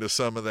leaning into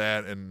some of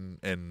that,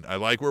 and I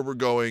like where we're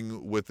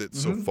going with it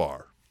so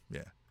far.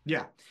 Yeah.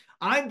 Yeah.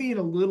 I'm being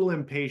a little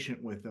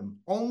impatient with them,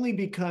 only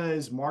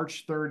because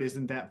March 3rd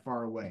isn't that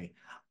far away.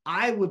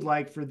 I would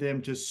like for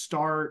them to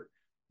start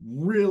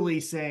really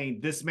saying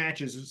this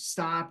match is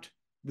stopped.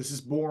 This is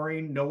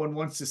boring. No one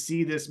wants to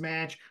see this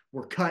match.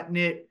 We're cutting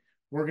it.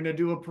 We're going to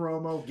do a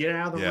promo. Get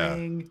out of the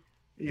ring.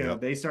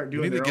 They start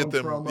doing their own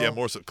promo. Yeah,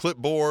 more so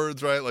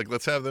clipboards, right? Like,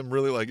 let's have them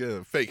really like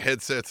fake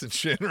headsets and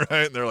shit,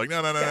 right? And they're like,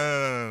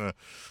 no.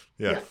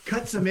 Yeah.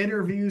 Cut some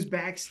interviews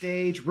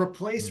backstage.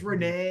 Replace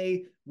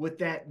Renee with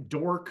that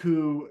dork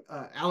who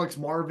Alex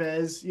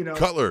Marvez,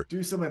 Cutler.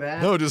 Do some of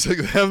that. No, just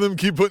have them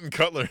keep putting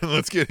Cutler and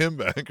let's get him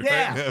back.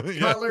 Yeah, right?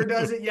 Cutler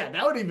does it. Yeah,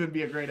 that would even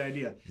be a great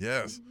idea.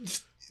 Yes.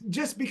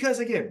 Just because,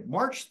 again,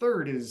 March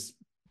 3rd is,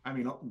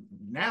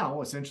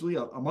 now essentially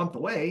a month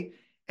away,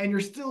 and you're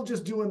still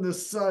just doing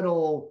this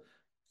subtle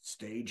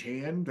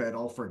stagehand that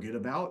I'll forget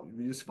about.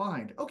 You just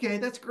find, okay,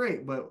 that's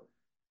great, but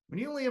when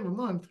you only have a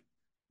month,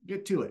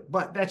 get to it.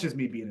 But that's just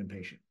me being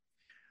impatient.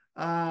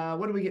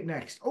 What do we get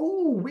next?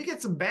 Oh, we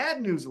get some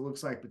bad news, it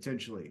looks like,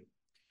 potentially.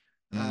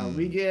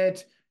 We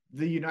get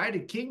the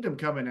United Kingdom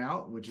coming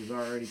out, which is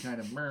already kind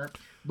of meh.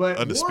 But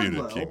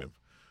Undisputed Kingdom.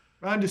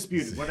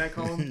 Undisputed. What did I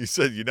call them? You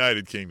said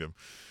United Kingdom.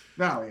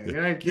 No,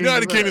 yeah,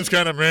 United Kingdom's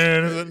kind of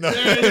man. No.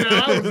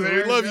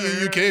 We love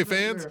you, UK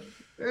fans.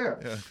 Yeah,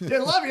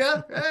 love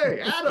you.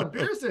 Hey, Adam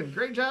Pearson,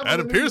 great job.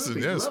 Adam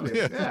Pearson, yes,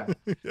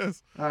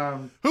 yes.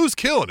 Who's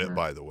killing it,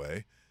 by the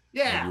way?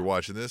 Yeah, if you're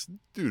watching this,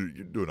 dude,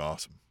 you're doing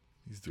awesome.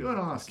 He's doing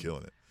awesome. He's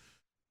killing it.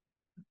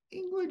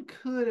 England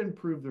could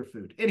improve their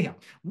food. Anyhow,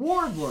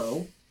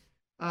 Wardlow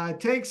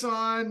takes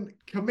on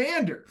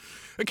Commander.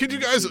 And could you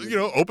guys,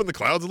 open the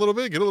clouds a little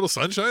bit, get a little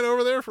sunshine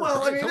over there?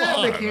 That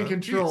they can't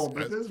control,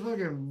 but this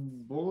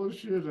fucking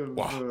bullshit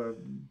of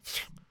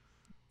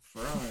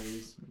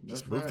fries.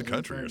 Just move the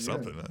country or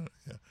something.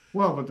 Yeah.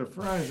 Well, but the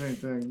fries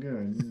ain't that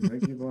good. They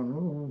keep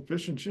on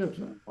fish and chips.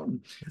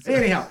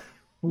 Anyhow,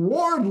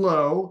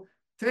 Wardlow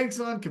takes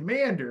on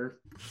Commander,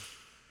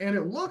 and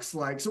it looks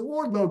like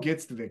Wardlow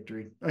gets the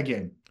victory.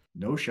 Again,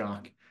 no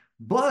shock.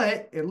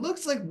 But it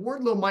looks like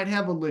Wardlow might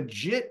have a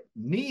legit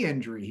knee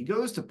injury. He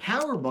goes to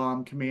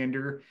powerbomb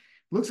Commander.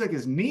 Looks like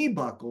his knee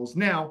buckles.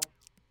 Now,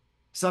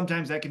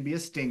 sometimes that can be a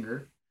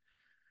stinger.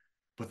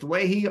 But the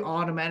way he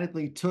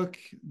automatically took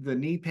the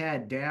knee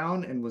pad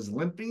down and was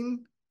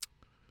limping,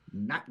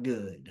 not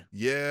good.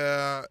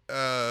 Yeah,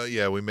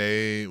 we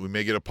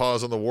may get a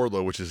pause on the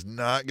Wardlow, which is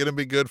not going to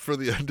be good for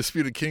the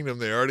Undisputed Kingdom.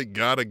 They already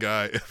got a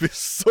guy. It'd be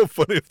so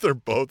funny if they're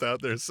both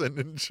out there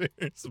sending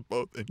chairs,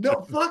 both injured.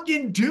 No,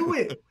 fucking do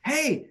it.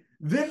 Hey,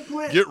 then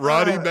get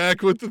Roddy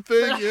back with the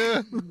thing.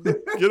 Yeah,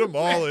 get them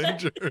all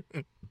injured.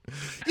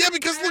 Yeah,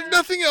 because look,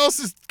 nothing else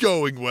is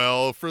going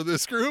well for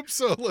this group,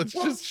 so let's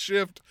just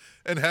shift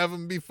and have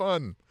them be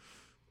fun.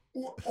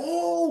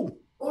 Oh.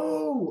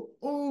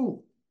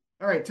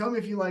 All right, tell me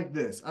if you like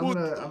this. I'm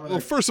gonna. Well,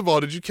 first of all,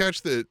 did you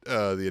catch that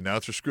the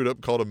announcer screwed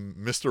up, called him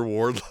Mr.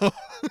 Wardlow?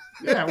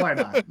 Yeah, why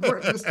not?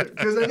 Because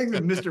I think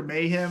that Mr.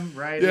 Mayhem,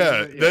 right?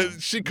 Yeah,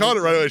 she caught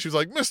it right away. She was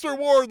like, Mr.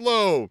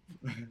 Wardlow,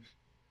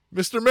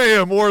 Mr.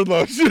 Mayhem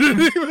Wardlow. She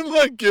didn't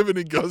even give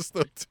any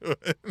gusto to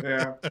it.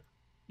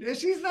 Yeah,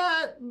 she's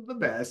not the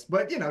best,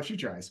 but she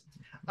tries.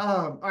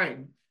 All right,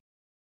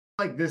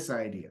 I like this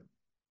idea.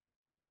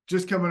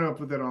 Just coming up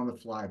with it on the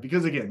fly.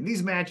 Because again,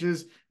 these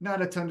matches,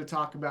 not a ton to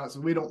talk about, so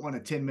we don't want a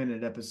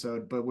 10-minute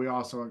episode, but we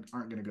also aren't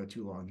going to go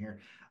too long here.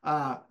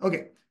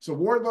 Okay, so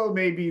Wardlow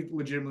may be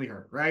legitimately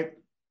hurt, right?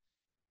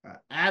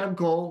 Adam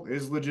Cole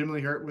is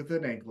legitimately hurt with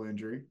an ankle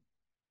injury.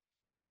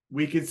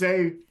 We could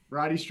say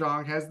Roddy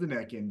Strong has the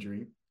neck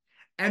injury.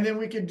 And then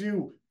we could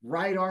do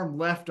right arm,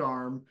 left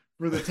arm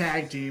for the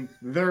tag team.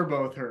 They're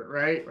both hurt,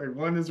 right? Like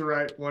one is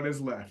right, one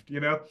is left,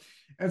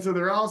 And so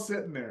they're all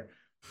sitting there.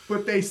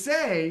 But they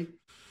say...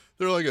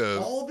 They're like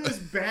all this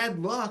bad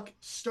luck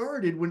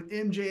started when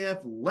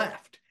MJF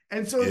left.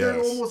 And so they're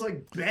almost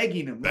like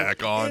begging him.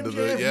 Back onto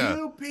the,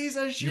 you piece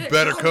of shit. You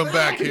better come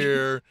back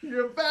here.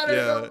 You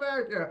better come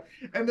back. Yeah.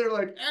 And they're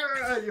like,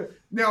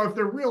 now if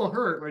they're real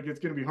hurt, it's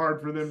going to be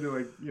hard for them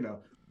to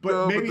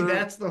but maybe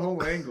that's the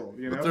whole angle,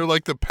 But they're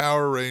like the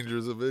Power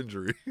Rangers of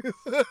injury.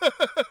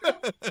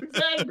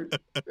 Exactly.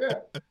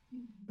 Yeah.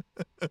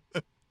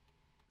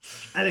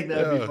 I think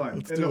that would be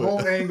fun. And the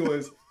whole angle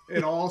is,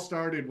 it all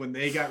started when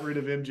they got rid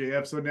of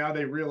MJF, so now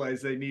they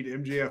realize they need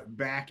MJF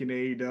back in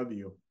AEW.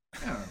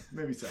 I don't know,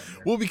 maybe something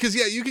there. Well, because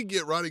you could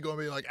get Roddy going,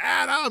 being like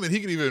Adam, and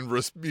he can even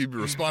be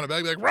responding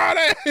back, like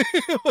Roddy.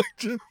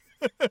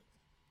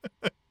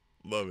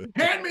 Love it.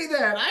 Hand me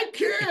that. I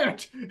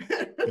can't.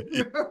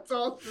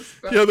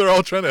 Yeah, they're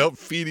all trying to help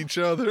feed each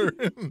other.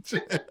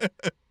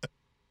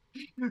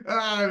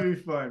 That'd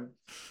be fun.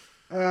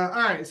 All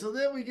right, so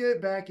then we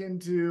get back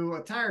into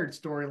a tired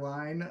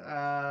storyline.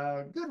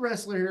 Good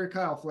wrestler here,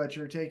 Kyle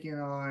Fletcher, taking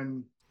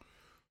on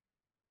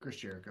Chris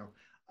Jericho.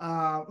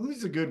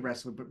 Who's a good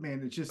wrestler, but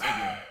man, it's just,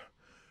 again,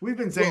 we've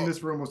been saying this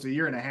for almost a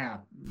year and a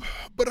half.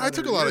 But I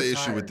took a lot of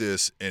issue with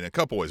this in a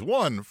couple ways.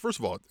 One, first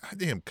of all,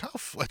 damn, Kyle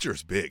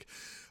Fletcher's big.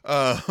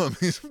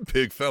 He's a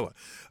big fella.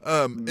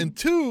 And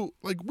two,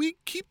 we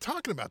keep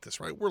talking about this,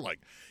 right? We're like,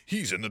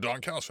 he's in the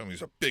Don Callis family.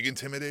 He's a big,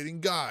 intimidating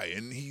guy,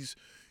 and he's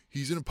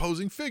an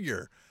opposing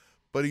figure,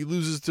 but he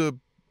loses to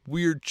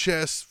weird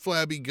chest,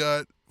 flabby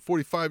gut,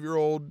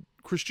 45-year-old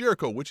Chris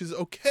Jericho, which is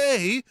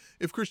okay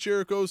if Chris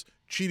Jericho's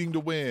cheating to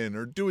win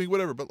or doing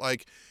whatever. But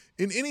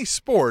in any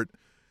sport,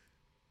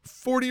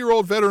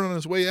 40-year-old veteran on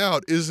his way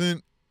out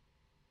isn't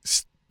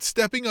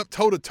stepping up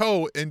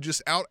toe-to-toe and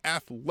just out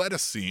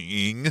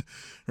athleticing,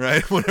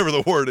 right? Whatever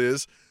the word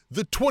is,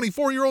 the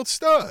 24-year-old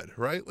stud,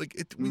 right?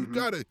 We've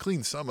got to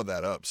clean some of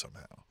that up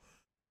somehow.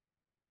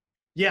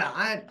 Yeah,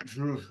 I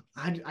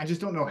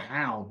just don't know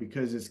how,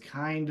 because it's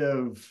kind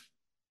of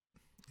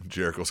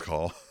Jericho's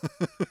call.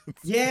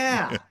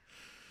 Yeah.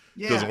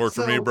 Doesn't work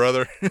for me,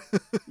 brother.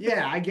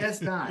 Yeah, I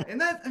guess not. And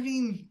that,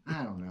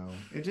 I don't know.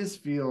 It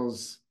just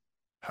feels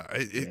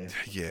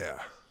yeah.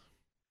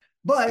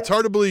 But it's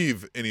hard to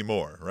believe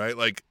anymore, right?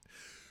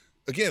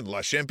 Again,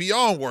 La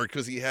Champion worked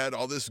because he had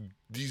all these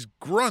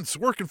grunts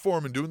working for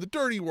him and doing the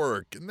dirty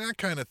work and that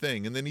kind of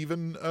thing. And then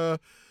even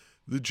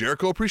the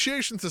Jericho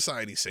Appreciation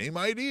Society, same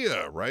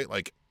idea, right?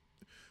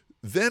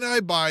 Then I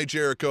buy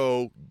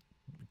Jericho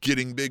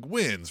getting big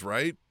wins,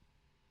 right?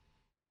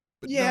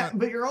 But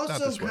but you're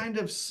also kind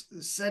of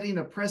setting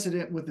a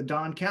precedent with the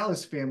Don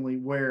Callis family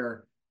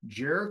where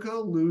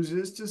Jericho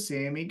loses to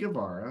Sammy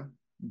Guevara,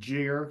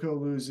 Jericho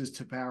loses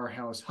to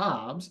Powerhouse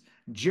Hobbs,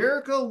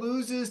 Jericho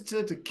loses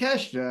to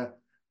Takeshita,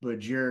 but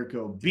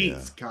Jericho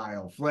beats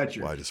Kyle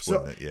Fletcher. Why just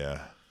wouldn't it?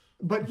 Yeah.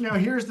 But now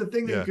here's the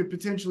thing that you could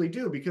potentially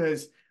do,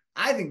 because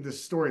I think the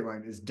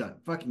storyline is done.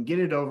 Fucking get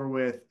it over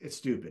with. It's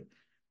stupid.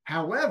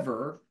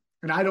 However,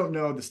 and I don't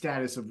know the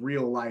status of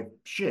real life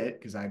shit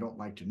because I don't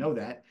like to know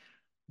that,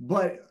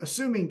 but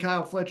assuming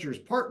Kyle Fletcher's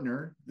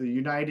partner, the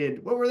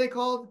United, what were they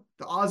called?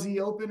 The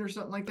Aussie Open or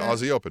something like that?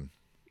 Aussie Open.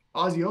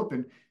 Aussie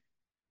Open.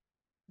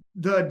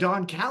 the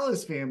Don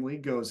Callis family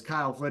goes,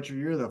 Kyle Fletcher,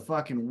 you're the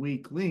fucking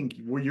weak link.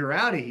 Well, you're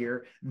out of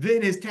here.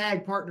 Then his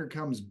tag partner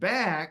comes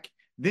back.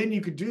 Then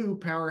you could do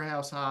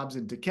Powerhouse Hobbs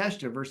and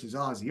Takeshita versus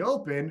Aussie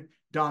Open.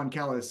 Don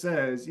Callis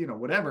says,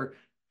 whatever,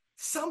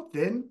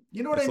 something.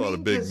 You know what That's I a lot mean?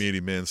 of big meaty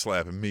men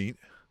slapping meat.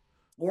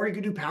 Or you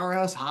could do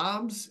Powerhouse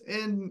Hobbs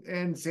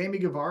and Sammy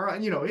Guevara.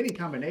 Any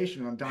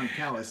combination on Don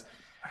Callis.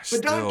 I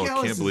But Don still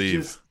Callis can't is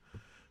believe just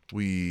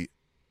we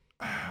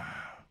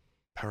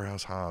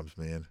Powerhouse Hobbs,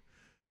 man.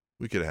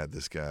 We could have had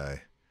this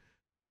guy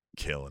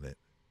killing it,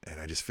 and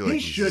I just feel like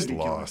he's just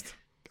lost.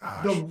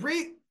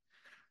 Gosh.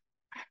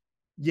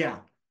 Yeah,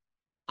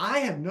 I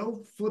have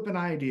no flipping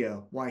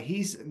idea why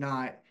he's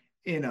not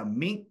in a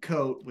mink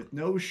coat with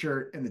no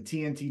shirt and the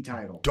TNT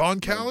title. Don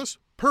Callis,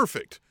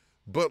 perfect,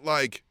 but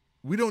like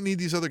we don't need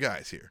these other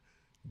guys here.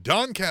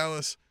 Don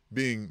Callis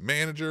being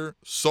manager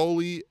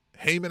solely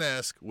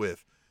Heyman-esque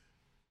with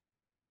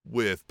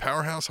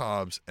Powerhouse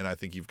Hobbs, and I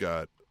think you've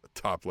got a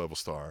top level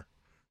star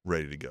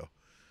ready to go.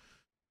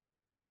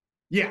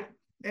 Yeah,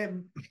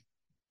 and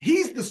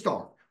he's the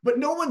star, but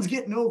no one's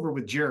getting over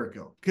with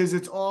Jericho because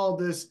it's all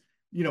this,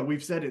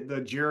 we've said it, the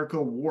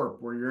Jericho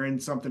warp where you're in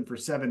something for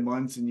 7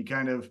 months and you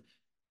kind of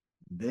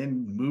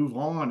then move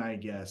on, I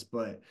guess.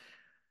 But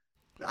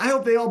I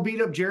hope they all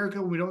beat up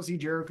Jericho and we don't see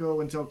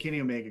Jericho until Kenny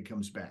Omega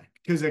comes back.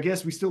 Because I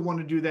guess we still want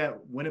to do that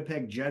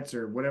Winnipeg Jets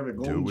or whatever,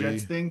 Golden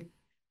Jets thing.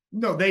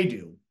 No, they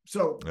do.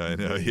 So I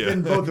know, yeah.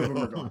 Then both of them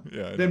are gone.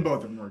 Yeah, then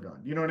both of them are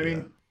gone. You know what I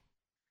mean?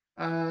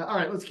 All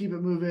right, let's keep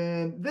it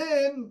moving.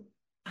 Then,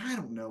 I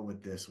don't know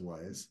what this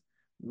was.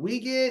 We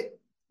get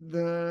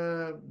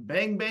the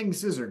Bang Bang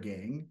Scissor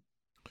Gang.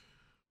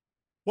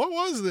 What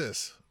was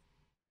this?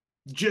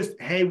 Just,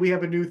 hey, we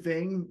have a new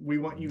thing. We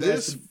want you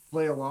guys to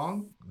play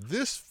along.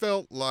 This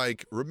felt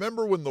like,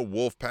 remember when the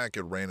Wolfpack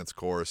had ran its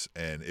course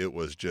and it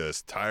was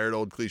just tired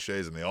old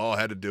cliches and they all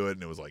had to do it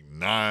and it was like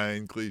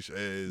 9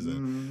 cliches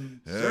and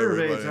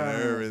everybody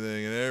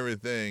and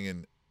everything.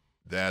 And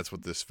that's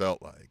what this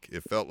felt like.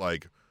 It felt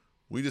like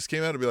we just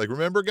came out to be like,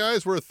 remember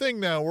guys, we're a thing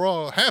now. We're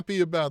all happy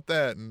about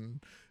that.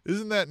 And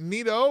isn't that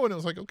neato? And it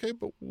was like, okay,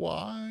 but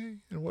why?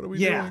 And what are we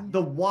doing? Yeah,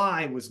 the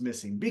why was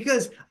missing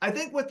because I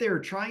think what they were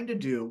trying to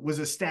do was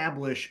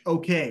establish,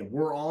 okay,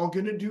 we're all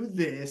going to do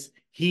this.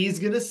 He's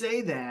going to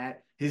say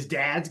that. His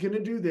dad's going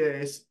to do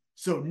this.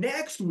 So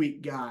next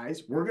week,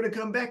 guys, we're going to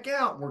come back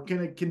out. And we're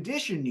going to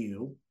condition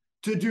you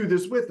to do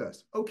this with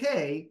us.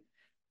 Okay.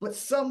 But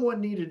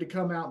someone needed to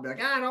come out and be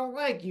like, I don't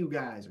like you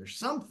guys or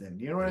something.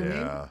 You know what I mean?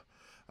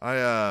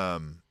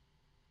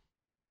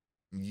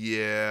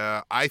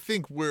 Yeah, I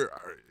think we're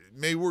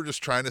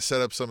just trying to set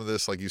up some of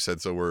this, like you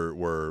said, so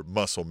we're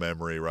muscle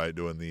memory, right?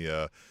 Doing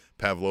the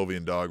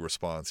Pavlovian dog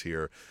response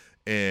here.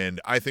 And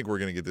I think we're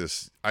going to get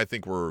this. I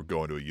think we're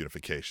going to a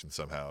unification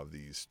somehow of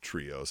these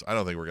trios. I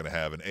don't think we're going to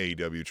have an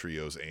AEW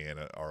trios and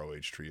an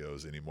ROH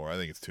trios anymore. I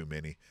think it's too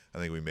many. I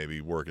think we may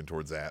be working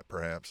towards that,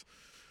 perhaps.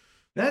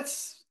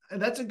 That's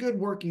a good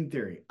working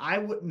theory. I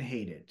wouldn't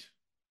hate it.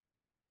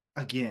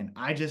 Again,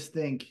 I just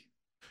think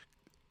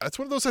that's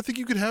one of those I think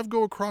you could have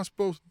go across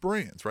both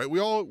brands, right?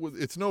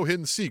 It's no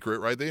hidden secret,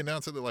 right? They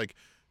announced it that like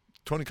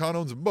Tony Khan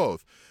owns them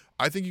both.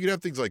 I think you could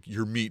have things like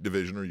your meat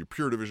division or your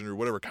pure division or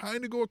whatever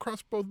kind of go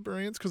across both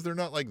brands because they're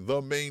not like the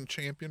main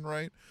champion,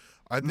 right?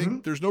 I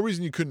think there's no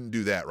reason you couldn't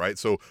do that, right?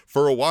 So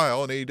for a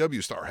while, an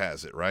AEW star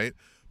has it, right?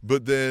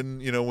 But then,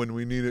 when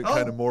we need it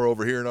kind of more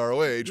over here in ROH,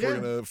 we're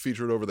going to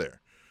feature it over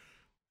there.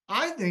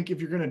 I think if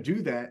you're going to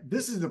do that,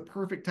 this is the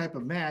perfect type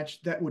of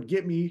match that would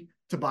get me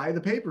to buy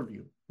the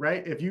pay-per-view,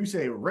 right? If you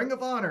say Ring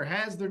of Honor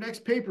has their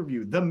next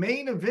pay-per-view, the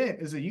main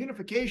event is a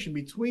unification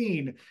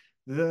between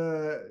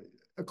the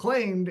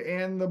Acclaimed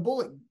and the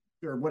Bullet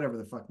or whatever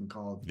the fucking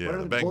called. Yeah,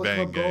 whatever the Bang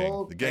Bang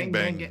Gang. The Gang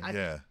Bang.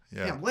 Yeah,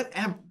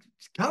 whatever.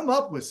 Come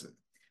up with it.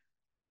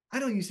 I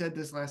know you said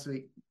this last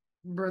week,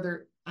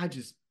 brother.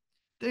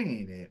 They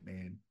ain't it,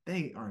 man.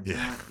 They are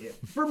not it.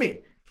 For me,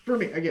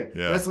 again,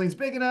 wrestling's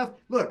big enough.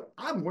 Look,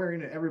 I'm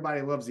wearing it.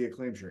 Everybody loves the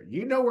Acclaim shirt.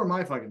 You know where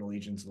my fucking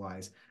allegiance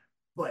lies.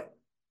 But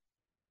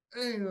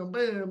I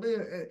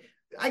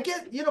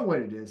get, you know what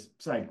it is,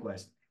 side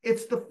quest.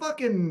 It's the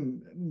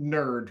fucking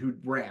nerd who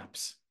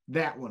raps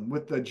that one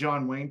with the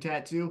John Wayne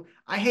tattoo.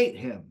 I hate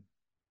him.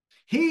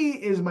 He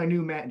is my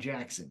new Matt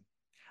Jackson.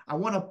 I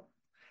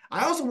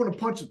also want to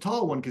punch the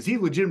tall one because he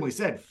legitimately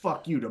said,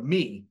 fuck you to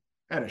me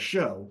at a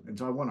show. And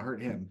so I want to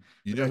hurt him.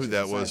 You know who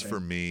that was for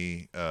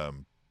me back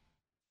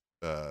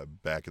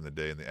in the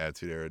day, in the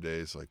Attitude Era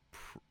days, like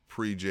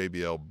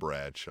pre-JBL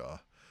Bradshaw,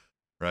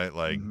 right?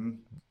 Like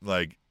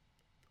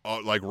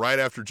right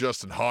after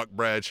Justin Hawk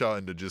Bradshaw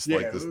into just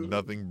like this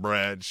nothing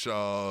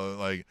Bradshaw.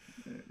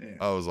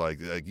 I was like,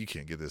 you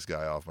can't get this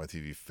guy off my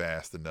TV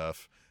fast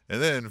enough.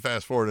 And then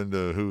fast forward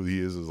into who he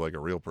is as like a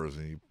real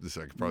person. I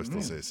could probably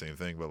still say the same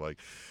thing, but like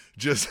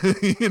just,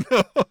 the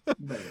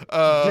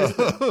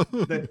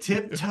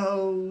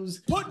tiptoes.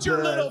 Put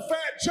your little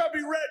fat chubby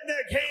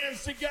redneck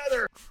hands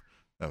together.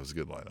 That was a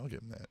good line. I'll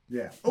give him that.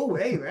 Yeah. Oh,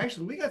 hey,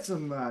 actually, we got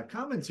some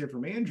comments here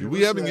from Andrew.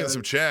 We have been getting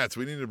some chats.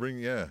 We need to bring,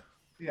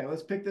 Yeah,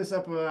 let's pick this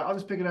up. I'll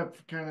just pick it up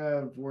kind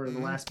of where the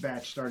last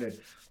batch started.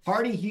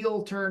 Hardy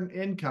heel turn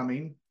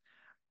incoming.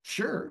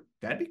 Sure,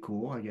 that'd be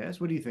cool, I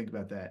guess. What do you think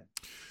about that?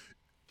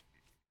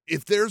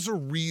 If there's a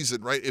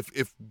reason, right?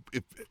 If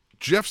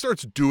Jeff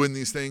starts doing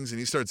these things and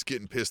he starts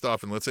getting pissed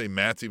off, and let's say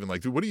Matt's even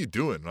like, dude, what are you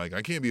doing? Like,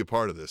 I can't be a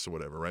part of this or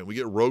whatever, right? We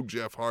get rogue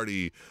Jeff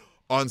Hardy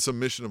on some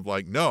mission of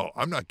like, no,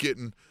 I'm not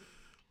getting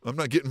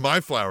my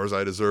flowers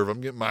I deserve.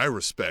 I'm getting my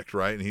respect,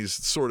 right? And he's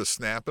sort of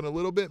snapping a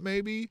little bit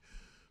maybe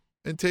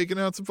and taking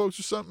out some folks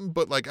or something.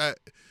 But like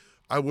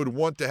I would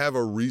want to have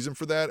a reason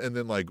for that, and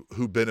then like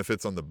who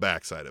benefits on the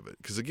backside of it.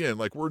 Because again,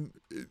 like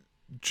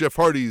Jeff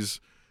Hardy's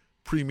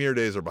premier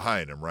days are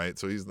behind him, right?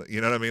 So he's,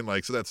 you know what I mean?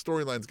 Like, so that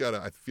storyline's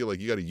I feel like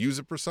you got to use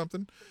it for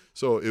something.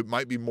 So it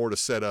might be more to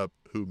set up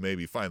who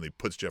maybe finally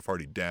puts Jeff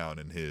Hardy down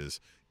in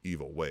his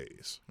evil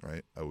ways,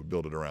 right? I would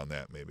build it around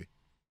that maybe.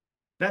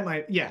 That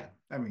might, yeah.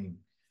 I mean,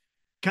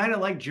 kind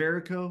of like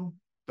Jericho,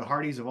 the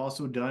Hardys have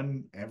also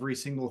done every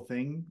single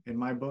thing in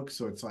my book.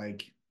 So it's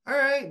like, all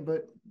right,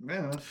 but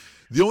yeah.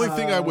 The only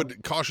thing I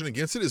would caution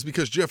against it is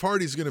because Jeff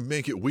Hardy's going to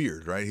make it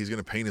weird, right? He's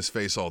going to paint his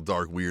face all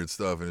dark, weird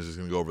stuff, and it's just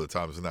going to go over the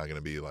top. It's not going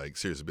to be like,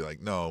 seriously, be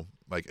like, no.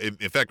 Like, in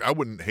fact, I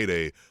wouldn't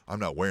hate I'm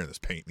not wearing this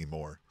paint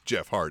anymore,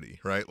 Jeff Hardy,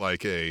 right?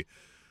 Like I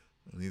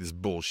need this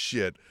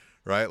bullshit,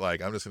 right?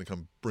 Like, I'm just going to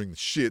come bring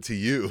shit to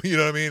you, you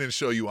know what I mean? And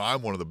show you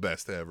I'm one of the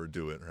best to ever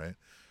do it, right?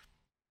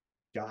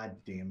 God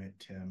damn it,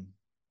 Tim.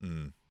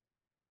 Mm.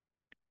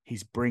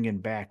 He's bringing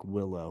back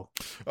Willow.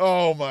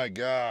 Oh my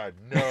God,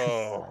 no!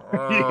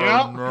 Oh,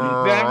 Yep,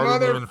 no. that I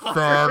didn't even motherfucker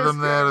fathom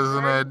is that gonna as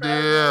an bring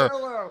idea. back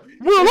Willow.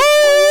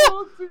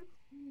 Willow!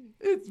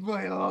 It's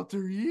my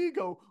alter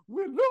ego,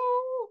 Willow.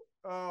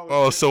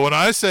 Oh, so when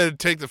I said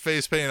take the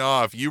face paint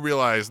off, you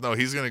realize no,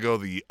 he's gonna go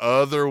the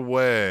other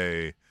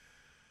way,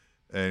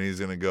 and he's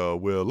gonna go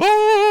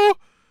Willow,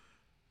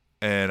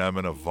 and I'm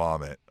gonna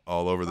vomit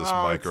all over this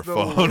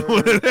microphone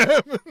when it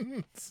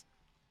happens.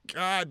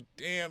 God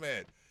damn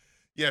it!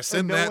 Yeah,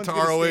 send that to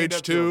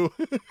ROH too.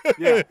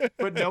 Yeah,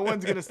 but no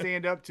one's gonna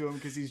stand up to him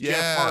because he's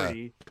Jeff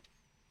Hardy.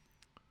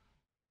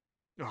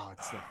 Oh,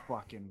 it's the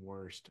fucking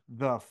worst.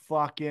 The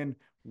fucking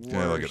worst.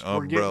 Yeah, like an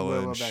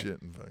umbrella and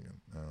shit and fucking.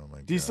 Oh my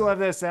God. Do you still have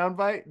that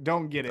soundbite?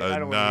 Don't get it. I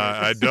don't.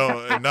 I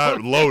don't.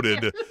 Not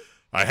loaded.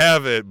 I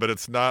have it, but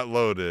it's not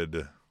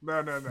loaded.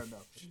 No.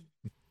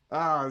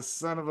 Ah,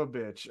 son of a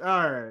bitch.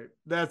 All right,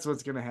 that's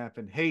what's gonna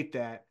happen. Hate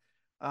that.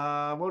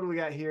 What do we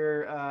got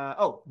here?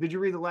 Did you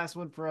read the last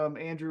one from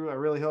Andrew? I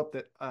really hope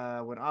that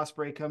when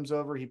Ospreay comes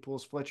over, he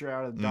pulls Fletcher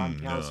out of Don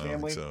Callis'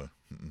 family. So.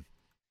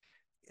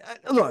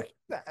 Look,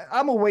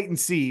 I'm gonna wait and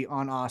see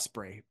on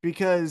Ospreay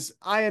because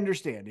I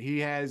understand he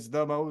has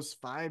the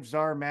most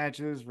 5-star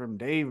matches from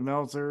Dave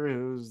Meltzer,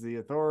 who's the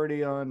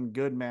authority on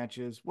good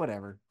matches.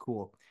 Whatever,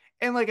 cool.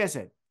 And like I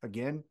said,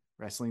 again,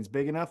 wrestling's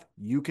big enough.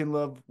 You can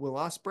love Will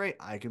Ospreay,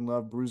 I can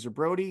love Bruiser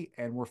Brody,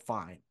 and we're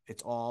fine.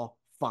 It's all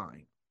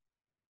fine.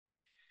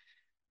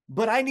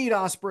 But I need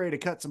Ospreay to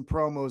cut some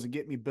promos and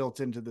get me built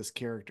into this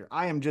character.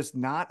 I am just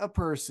not a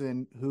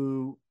person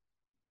who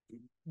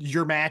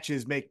your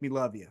matches make me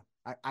love you.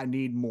 I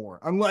need more.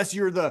 Unless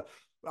you're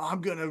I'm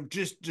going to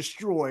just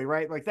destroy,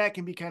 right? Like that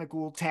can be kind of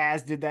cool.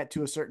 Taz did that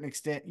to a certain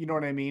extent. You know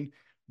what I mean?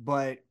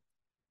 But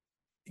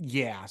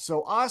yeah,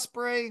 so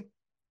Ospreay,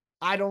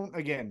 I don't,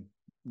 again,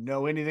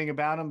 know anything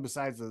about him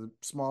besides the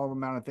small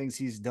amount of things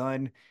he's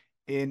done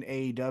in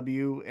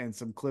AEW and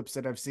some clips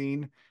that I've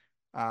seen.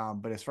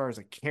 But as far as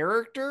a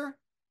character,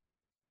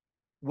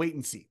 wait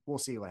and see. We'll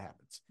see what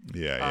happens.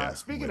 Yeah.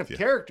 Speaking of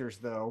characters,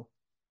 though,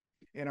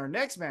 in our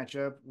next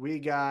matchup, we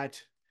got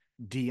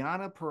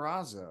Deonna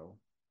Purrazzo,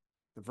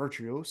 the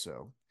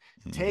Virtuoso,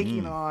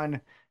 taking on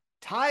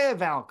Taya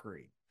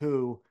Valkyrie,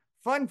 who,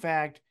 fun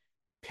fact,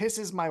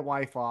 pisses my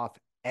wife off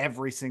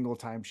every single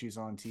time she's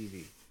on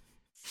TV.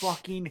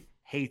 Fucking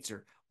hates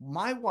her.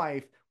 My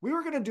wife, we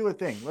were going to do a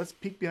thing. Let's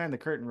peek behind the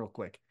curtain real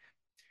quick.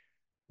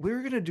 We were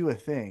going to do a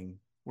thing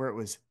where it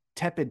was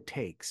tepid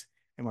takes.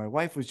 And my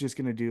wife was just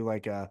going to do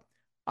like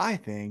I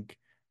think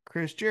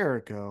Chris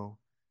Jericho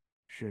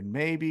should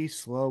maybe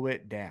slow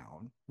it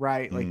down,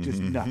 right? Like just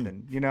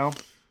nothing, you know?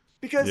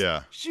 Because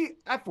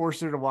I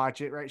forced her to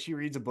watch it, right? She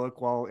reads a book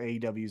while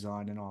AEW's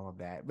on and all of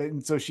that.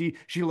 And so she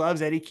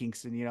loves Eddie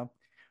Kingston, you know,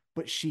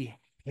 but she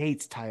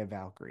hates Taya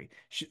Valkyrie.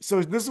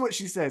 So this is what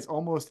she says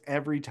almost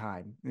every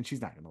time. And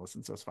she's not going to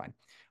listen, so it's fine.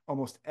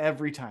 Almost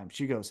every time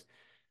she goes,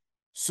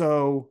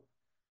 so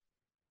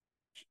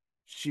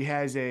she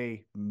has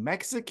a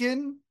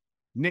Mexican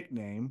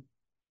nickname.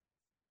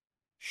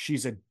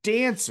 She's a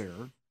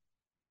dancer,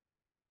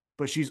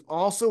 but she's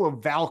also a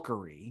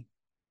Valkyrie.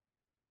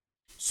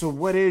 So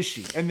what is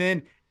she? And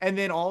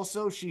then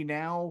also she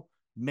now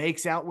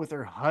makes out with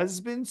her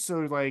husband. So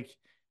like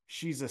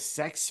she's a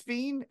sex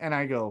fiend. And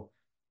I go,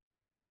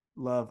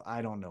 love,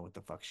 I don't know what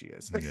the fuck she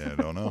is. Yeah,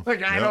 I don't know.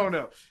 I don't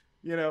know.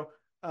 You know,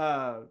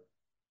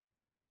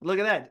 look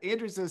at that.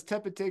 Andrew says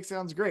tepid take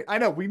sounds great. I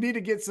know we need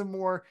to get some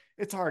more.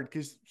 It's hard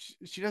because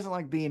she doesn't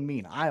like being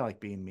mean. I like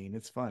being mean.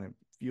 It's fun. It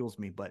fuels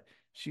me, but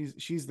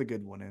she's the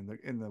good one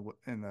in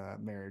the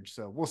marriage.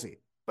 So we'll see.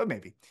 but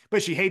maybe.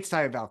 But she hates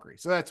Taya Valkyrie.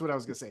 So that's what I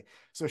was going to say.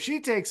 So she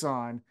takes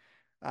on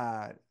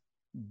Deonna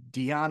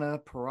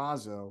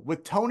Purrazzo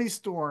with Toni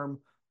Storm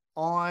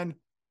on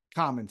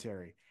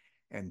commentary.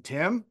 And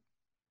Tim,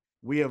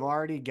 we have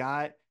already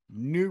got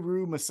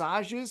Nuru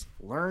massages,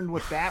 learned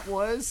what that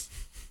was,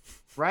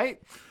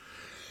 right?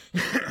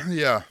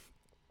 Yeah.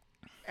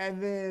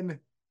 And then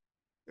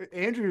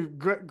Andrew,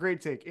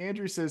 great take.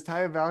 Andrew says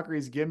Taya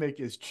Valkyrie's gimmick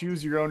is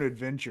choose your own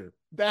adventure.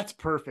 That's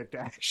perfect,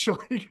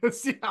 actually.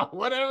 Because yeah,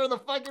 whatever the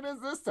fuck it is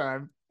this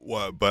time.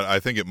 Well, but I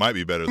think it might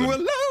be better than.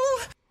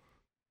 Hello?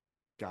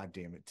 God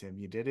damn it, Tim.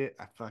 You did it.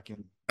 I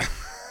fucking.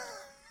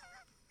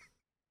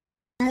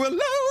 Hello?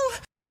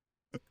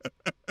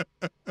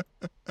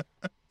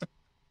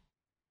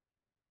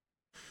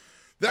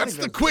 That's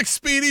the quick,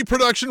 speedy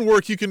production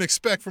work you can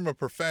expect from a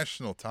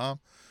professional,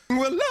 Tom.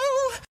 Hello?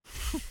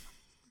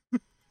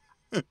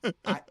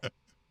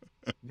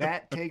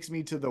 That takes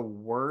me to the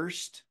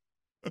worst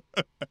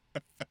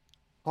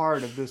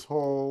part of this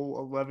whole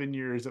 11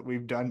 years that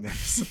we've done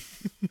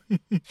this.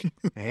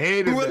 I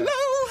hated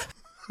that.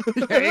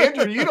 Yeah,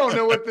 Andrew, you don't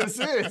know what this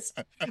is.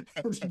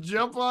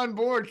 Jump on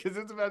board because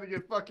it's about to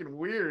get fucking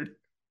weird.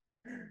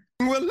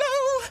 Hello?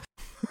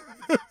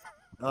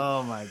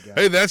 Oh my god.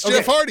 Hey, that's Okay.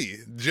 Jeff Hardy.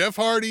 Jeff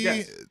Hardy.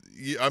 Yes.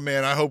 Yeah,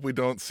 man, I hope we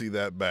don't see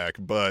that back.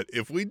 But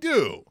if we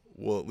do,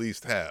 we'll at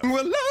least have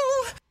Hello?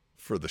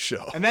 for the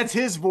show. And that's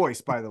his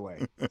voice, by the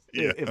way.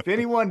 Yeah. If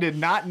anyone did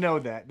not know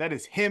that, that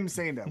is him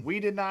saying that.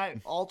 We did not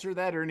alter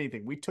that or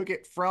anything. We took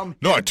it from him.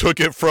 No, I took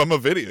it from a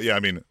video. Yeah,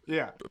 I mean,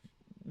 Yeah.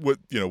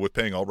 with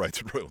paying all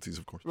rights and royalties,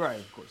 of course. Right,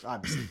 of course,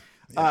 obviously.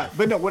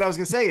 But no, what I was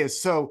gonna say is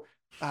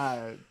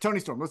Toni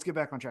Storm, let's get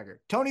back on track here.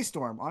 Toni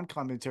Storm on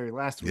commentary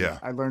last week, Yeah.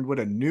 I learned what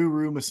a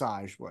Nuru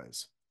massage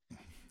was.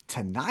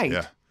 Tonight,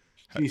 Yeah.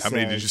 she How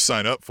many did you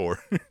sign up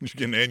for? Did you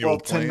get an annual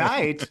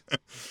plan?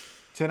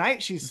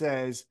 Tonight she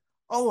says,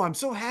 "Oh, I'm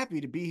so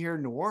happy to be here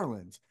in New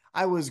Orleans.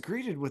 I was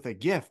greeted with a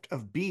gift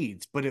of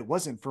beads, but it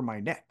wasn't for my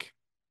neck."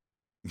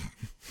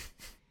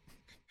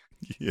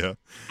 Yeah.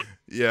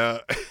 Yeah.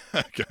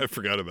 I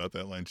forgot about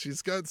that line.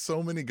 She's got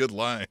so many good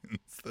lines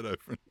that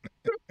I've.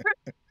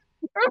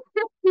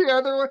 The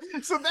other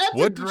one. So that's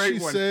What a great did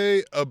she one.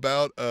 say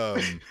about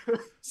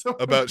So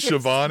about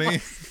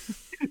Shivani?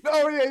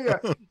 Oh yeah.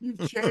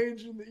 You've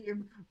changed in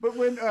the but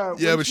when Yeah,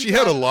 when but she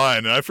had a got- line,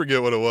 and I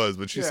forget what it was,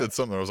 but she Yeah. said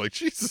something. I was like,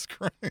 Jesus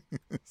Christ.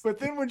 But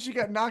then when she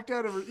got knocked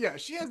out of her,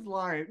 she has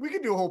lines. We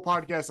could do a whole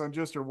podcast on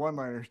just her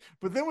one-liners.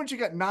 But then when she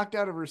got knocked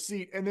out of her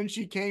seat, and then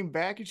she came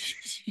back and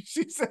she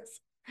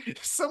says,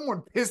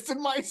 "Someone pissed in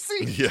my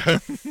seat." Yeah.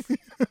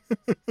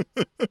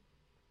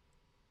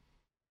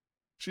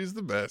 She's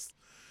the best.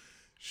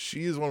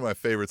 She is one of my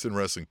favorites in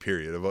wrestling,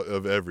 period,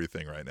 of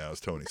everything right now is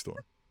Toni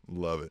Storm.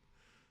 Love it.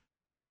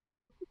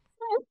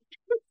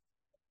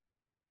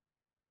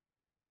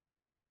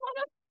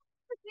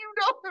 You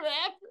know what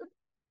happened.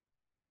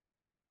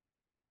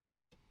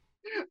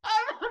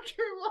 I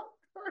fucking love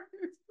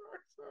Toni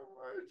Storm so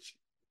much.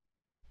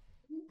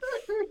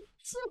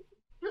 So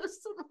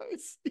pissed in my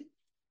seat.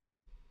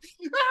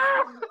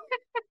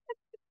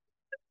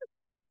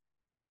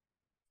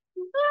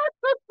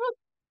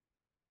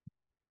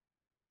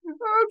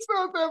 Oh, it's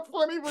not that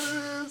funny, but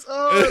it is.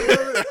 Oh, I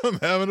love it. I'm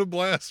having a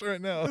blast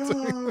right now.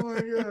 Oh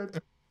my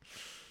god.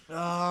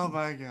 Oh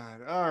my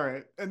god. All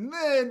right. And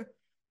then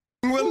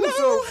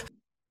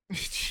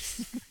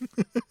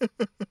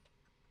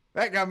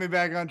that got me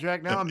back on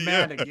track. Now I'm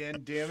mad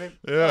again, damn it.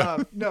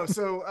 Yeah. No,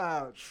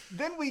 so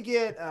then we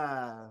get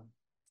Deonna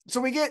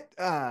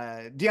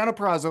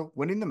Purrazzo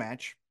winning the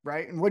match,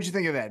 right? And what'd you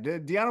think of that?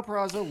 Deonna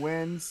Purrazzo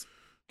wins,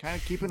 kind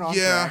of keeping on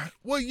track.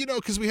 Well,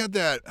 because we had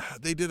that,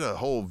 they did a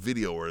whole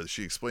video where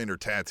she explained her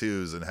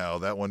tattoos and how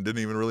that one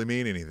didn't even really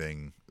mean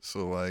anything.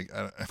 So, like,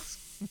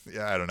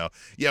 I don't know.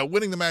 Yeah,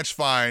 winning the match,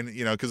 fine,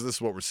 because this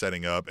is what we're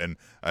setting up. And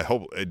I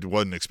hope it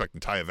wasn't expecting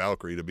Taya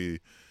Valkyrie to be,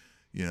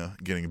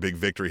 getting a big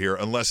victory here,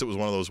 unless it was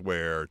one of those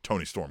where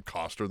Toni Storm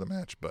cost her the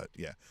match. But,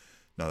 yeah,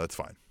 no, that's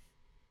fine.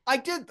 I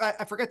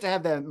forgot to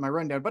have that in my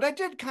rundown, but I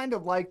did kind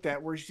of like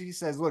that where she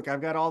says, "Look, I've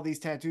got all these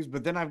tattoos,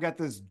 but then I've got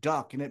this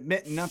duck and it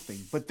meant nothing.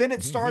 But then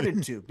it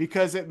started to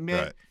because it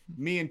meant Right.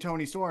 me and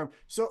Toni Storm."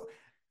 So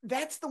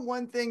that's the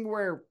one thing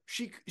where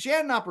she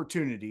had an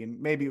opportunity, and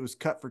maybe it was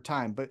cut for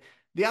time, but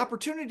the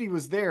opportunity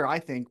was there, I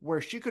think,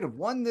 where she could have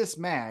won this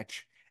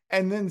match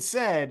and then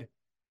said,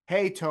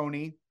 "Hey,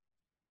 Toni,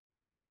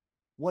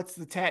 what's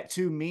the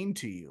tattoo mean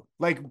to you?"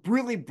 Like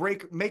really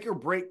make or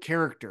break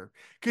character.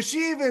 Cause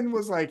she even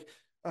was like,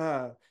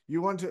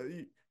 you want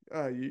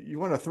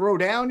to throw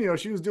down?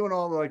 She was doing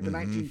all the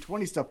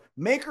 1920 stuff,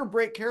 make or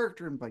break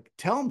character and like,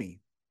 tell me,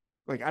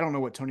 like, I don't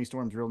know what Toni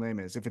Storm's real name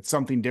is. If it's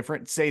something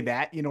different, say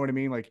that, you know what I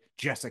mean? Like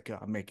Jessica,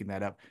 I'm making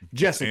that up.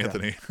 Jessica.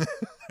 Anthony.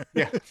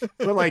 Yeah.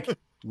 But like,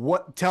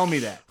 tell me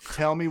that.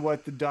 Tell me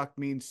what the duck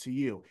means to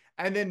you.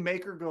 And then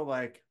make her go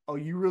like, "Oh,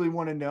 you really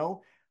want to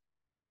know?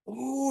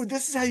 Ooh,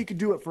 this is how you could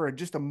do it for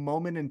just a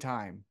moment in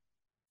time."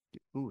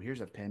 Ooh,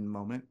 here's a pen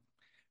moment.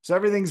 So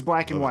everything's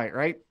black and Love white,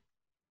 right?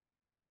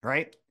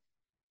 Right?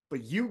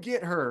 But you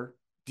get her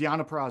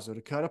Deonna Purrazzo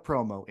to cut a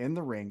promo in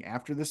the ring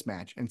after this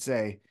match and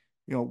say,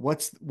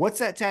 what's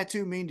that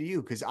tattoo mean to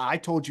you? Because I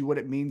told you what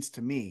it means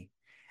to me.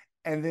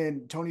 And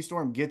then Toni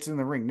Storm gets in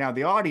the ring. Now,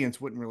 the audience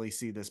wouldn't really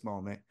see this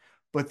moment,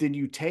 but then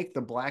you take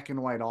the black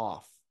and white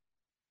off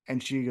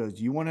and she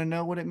goes, you want to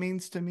know what it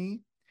means to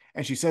me?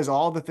 And she says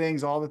all the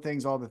things, all the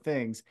things, all the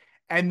things.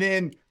 And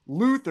then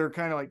Luther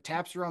kind of like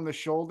taps her on the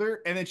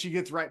shoulder and then she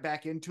gets right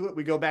back into it.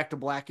 We go back to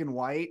black and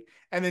white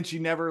and then she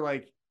never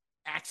like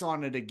acts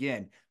on it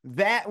again.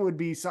 That would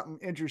be something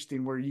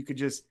interesting where you could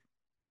just,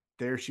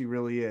 there she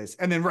really is.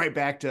 And then right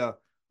back to,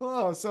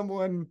 oh,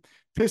 someone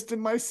pissed in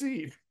my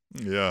seat.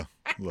 Yeah,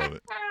 love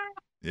it.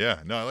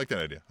 Yeah, no, I like that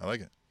idea. I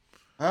like it.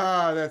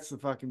 Ah, that's the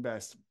fucking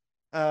best.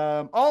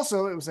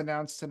 Also, it was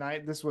announced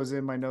tonight. This was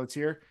in my notes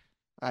here.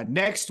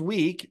 Next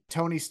week,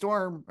 Tony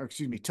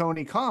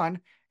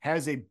Khan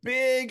has a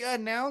big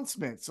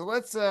announcement. So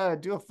let's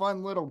do a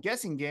fun little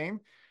guessing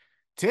game.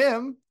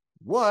 Tim,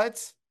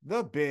 what's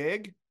the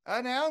big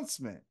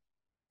announcement?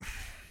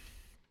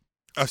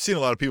 I've seen a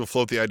lot of people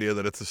float the idea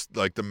that it's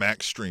like the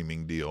Max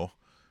streaming deal,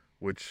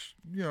 which,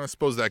 I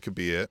suppose that could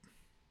be it.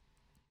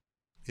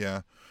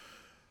 Yeah.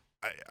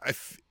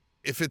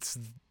 If it's,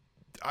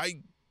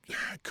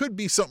 could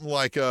be something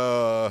like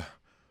a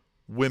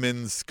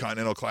women's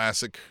Continental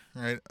Classic,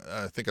 right?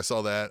 I think I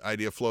saw that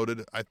idea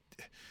floated.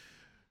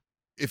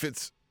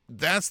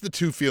 That's the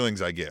two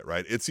feelings I get,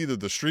 right? It's either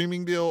the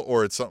streaming deal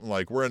or it's something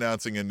like we're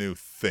announcing a new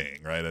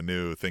thing, right? A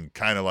new thing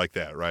kind of like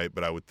that, right?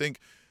 But I'm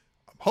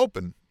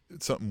hoping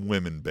it's something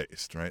women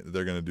based, right?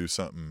 They're going to do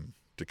something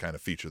to kind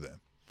of feature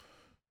them.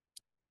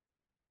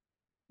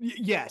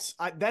 Yes,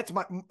 that's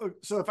my.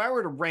 So if I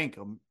were to rank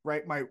them,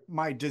 right,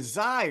 my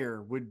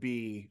desire would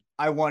be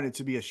I want it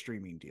to be a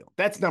streaming deal.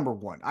 That's number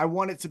one. I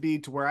want it to be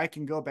to where I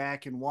can go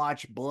back and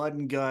watch Blood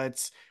and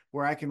Guts,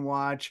 where I can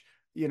watch,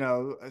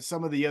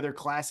 some of the other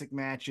classic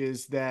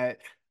matches that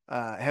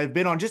have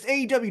been on just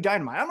AEW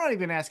Dynamite. I'm not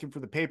even asking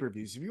for the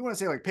pay-per-views. If you want to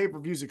say like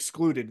pay-per-views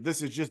excluded,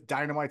 this is just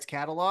Dynamite's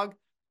catalog.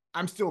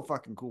 I'm still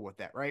fucking cool with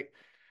that, right?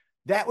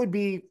 That would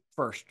be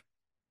first.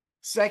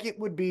 Second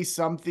would be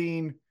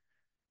something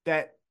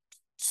that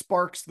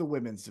sparks the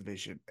women's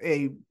division,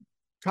 a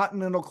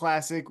Continental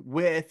Classic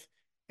with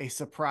a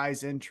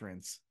surprise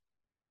entrance.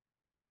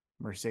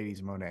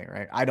 Mercedes Moné,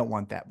 right? I don't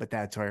want that, but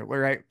that's her,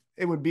 right?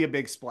 It would be a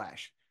big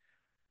splash.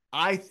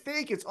 I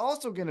think it's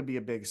also going to be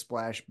a big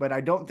splash, but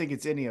I don't think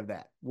it's any of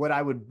that. What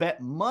I would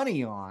bet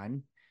money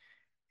on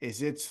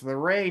is it's the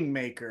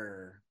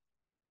Rainmaker.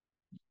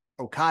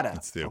 Okada.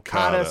 It's the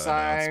Okada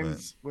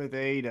signs with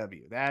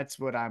AEW. That's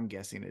what I'm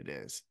guessing it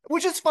is,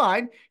 which is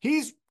fine.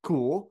 He's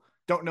cool.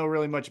 Don't know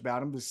really much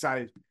about him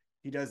besides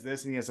he does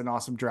this and he has an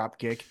awesome drop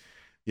kick.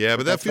 Yeah,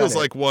 but that feels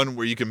like one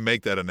where you can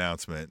make that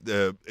announcement.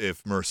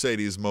 If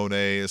Mercedes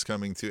Moné is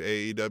coming to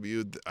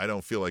AEW, I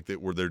don't feel like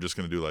they're just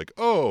going to do like,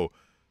 oh,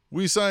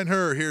 we signed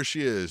her, here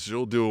she is.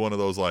 She'll do one of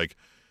those like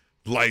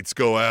lights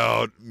go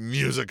out,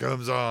 music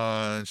comes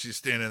on, she's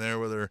standing there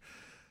with her,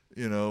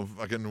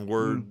 fucking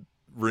word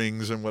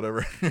rings and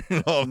whatever,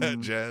 and all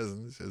that jazz,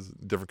 and she has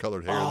different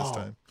colored hair this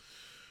time.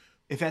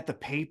 If at the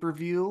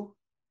pay-per-view,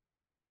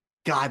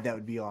 God, that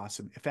would be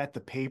awesome. If at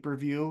the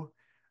pay-per-view,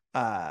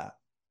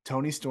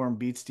 Toni Storm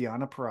beats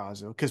Deonna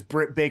Purrazzo because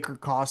Britt Baker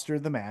cost her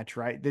the match,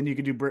 right? Then you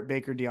could do Britt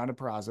Baker, Deonna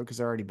Purrazzo because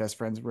they're already best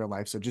friends in real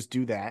life. So just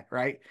do that,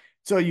 right?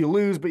 So you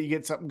lose, but you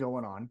get something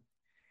going on.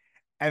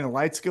 And the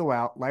lights go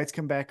out, lights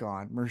come back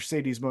on.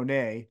 Mercedes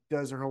Moné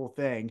does her whole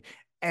thing.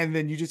 And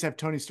then you just have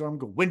Toni Storm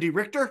go, Wendy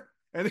Richter?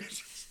 And it's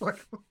just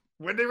like,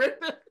 Wendy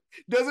Richter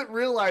doesn't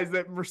realize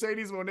that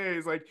Mercedes Moné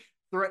is like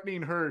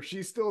threatening her.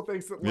 She still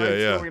thinks that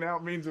lights going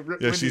out means a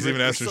Wendy she's Richter.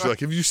 Even asking, she's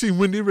like, have you seen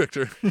Wendy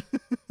Richter?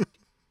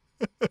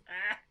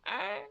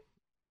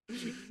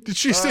 Did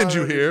she send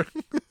you here?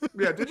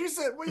 Yeah, did you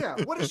say, well, yeah,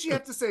 what did she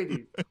have to say to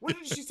you? What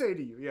did she say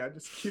to you? Yeah,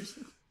 just keeps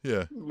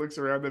looks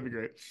around. That'd be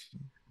great.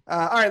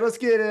 All right, let's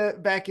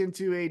get back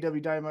into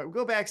AEW Dynamite. We'll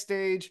go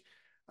backstage.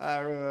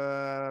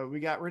 We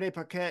got Renee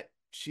Paquette.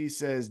 She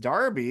says,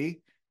 Darby,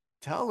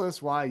 tell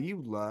us why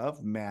you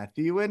love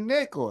Matthew and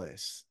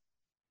Nicholas.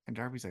 And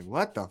Darby's like,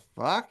 what the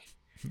fuck?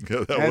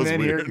 Yeah, that was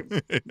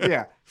weird.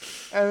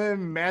 And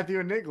then Matthew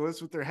and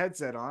Nicholas with their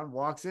headset on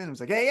walks in and was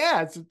like,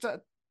 hey,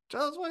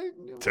 tell us why.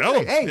 Tell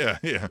him. Hey,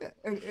 yeah.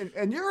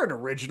 And you're an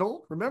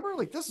original, remember?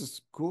 Like, this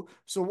is cool.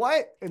 So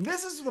why? And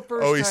this is the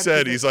first. Oh, he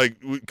said he's like,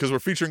 because we're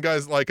featuring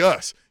guys like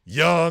us,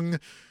 young.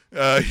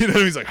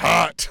 He's like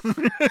hot.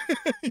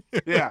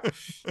 Yeah,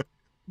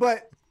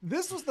 but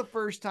this was the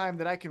first time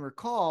that I can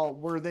recall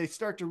where they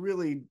start to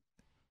really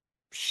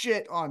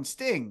shit on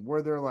Sting,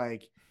 where they're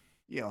like,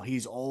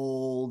 he's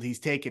old, he's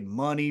taking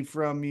money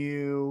from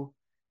you.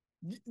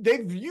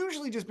 They've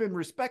usually just been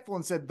respectful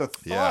and said the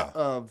thought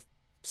of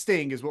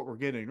Sting is what we're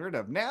getting rid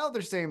of. Now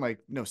they're saying like,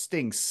 no,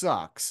 Sting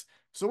sucks.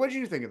 So what did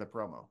you think of the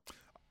promo?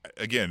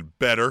 Again,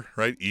 better,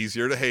 right?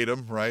 Easier to hate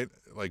him, right?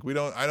 Like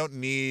I don't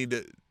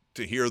need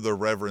to hear the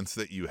reverence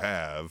that you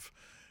have,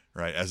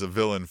 right? As a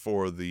villain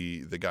for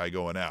the guy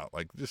going out,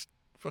 like just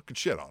fucking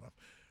shit on him,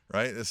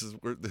 right? This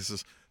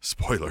is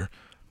spoiler.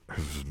 it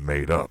was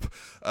made up.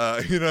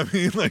 You know what I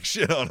mean? Like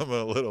shit on him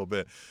a little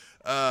bit.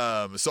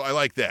 So I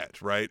like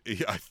that, right?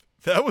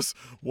 That was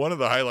one of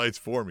the highlights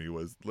for me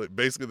was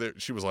basically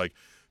she was like,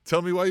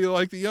 tell me why you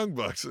like the Young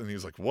Bucks. And he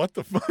was like, what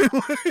the fuck?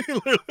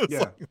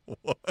 Yeah.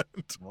 Like,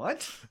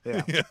 What?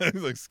 Yeah. Yeah.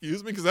 He's like,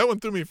 excuse me? Because that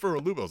went through me for a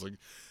loop. I was like,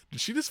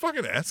 did she just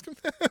fucking ask him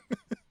that?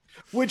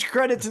 Which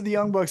credit to the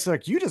Young Bucks,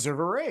 like, you deserve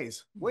a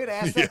raise. Way to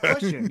ask that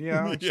question. You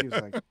know, and she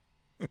was like,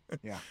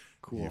 yeah,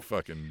 cool. You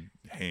fucking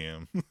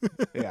ham.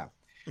 Yeah.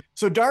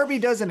 So Darby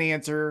doesn't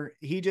answer.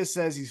 He just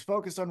says he's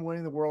focused on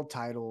winning the world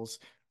titles.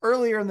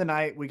 Earlier in the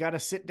night, we got a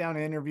sit down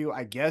interview,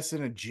 I guess,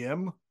 in a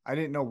gym. I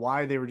didn't know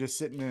why they were just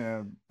sitting in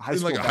a high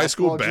school, like a high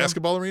school gym.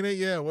 basketball arena.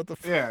 Yeah. What the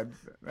fuck? Yeah,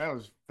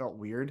 that felt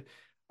weird.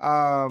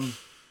 Yeah.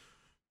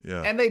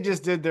 And they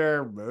just did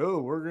their, oh,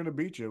 we're gonna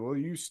beat you. Well,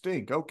 you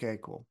stink. Okay,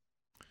 cool.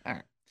 All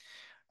right.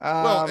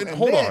 Well, and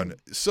hold on.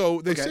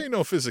 So they say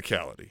no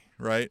physicality,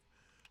 right?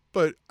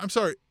 But I'm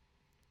sorry,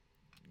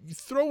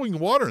 throwing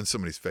water in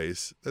somebody's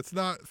face, that's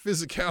not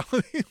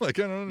physicality. Like,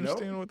 I don't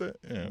understand what that.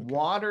 Yeah, okay.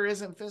 Water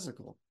isn't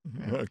physical.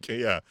 Yeah.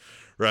 Okay, yeah.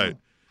 Right.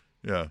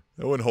 Yeah.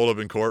 That wouldn't hold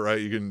up in court, right?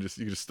 You can just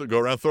go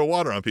around and throw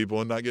water on people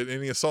and not get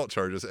any assault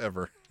charges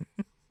ever.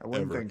 I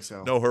wouldn't think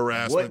so. No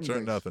harassment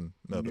or nothing.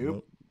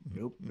 Nope.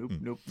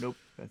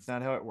 That's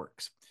not how it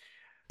works.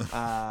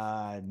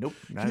 Nope.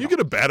 Can you get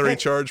a battery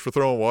charge for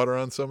throwing water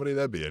on somebody?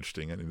 That'd be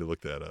interesting. I need to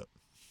look that up.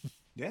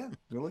 Yeah,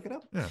 go look it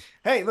up. Yeah.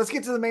 Hey, let's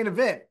get to the main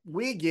event.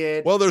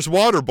 Well, there's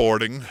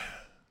waterboarding.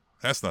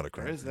 That's not a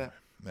crime. Where is that?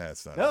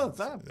 That's not. No, it's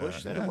not.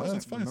 Bush said it wasn't.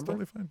 That's fine. It's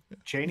totally fine. Yeah.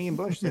 Cheney and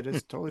Bush said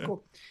it's totally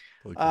cool.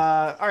 Totally cool.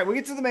 All right, we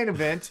get to the main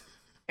event,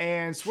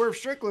 and Swerve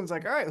Strickland's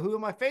like, all right, who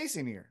am I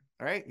facing here?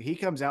 All right, he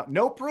comes out.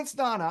 No Prince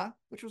Nana,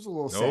 which was a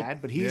little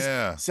sad, but he's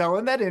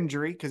selling that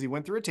injury because he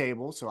went through a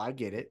table, so I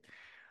get it.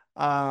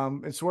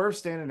 And Swerve's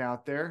standing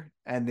out there,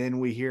 and then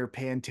we hear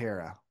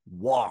Pantera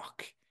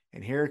walk,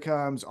 and here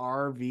comes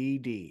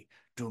RVD.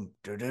 Dum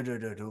da da da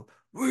da da.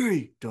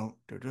 We don't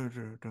da da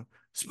da da.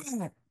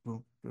 Smack.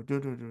 Boom da da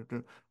da da da.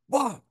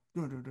 Walk.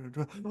 I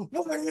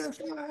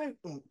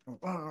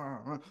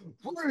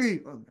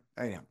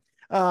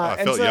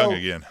felt young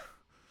again.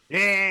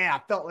 Yeah,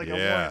 I felt like I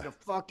wanted to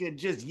fucking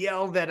just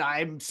yell that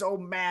I'm so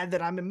mad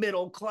that I'm in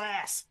middle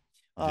class.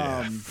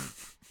 I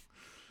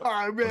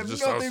was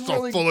just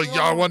so full of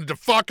y'all. I wanted to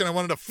fuck and I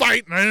wanted to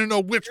fight and I didn't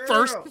know which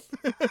first.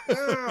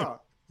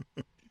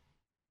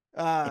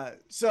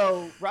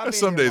 So Rob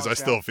some days I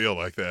still feel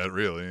like that,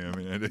 really. I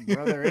mean,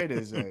 brother, it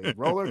is a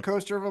roller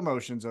coaster of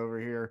emotions over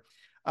here.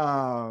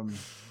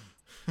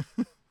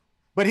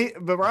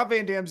 But Rob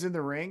Van Dam's in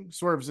the ring,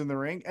 Swerve's in the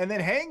ring, and then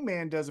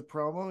Hangman does a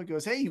promo. He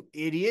goes, "Hey, you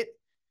idiot!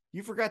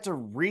 You forgot to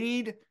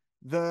read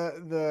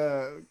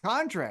the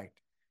contract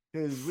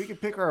because we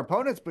could pick our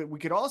opponents, but we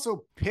could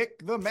also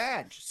pick the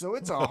match. So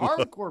it's a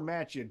hardcore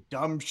match, you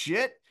dumb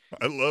shit."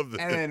 I love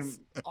this. And then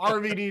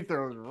RVD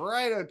throws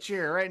a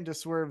chair right into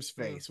Swerve's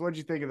face. What'd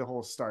you think of the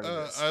whole start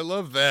of this? I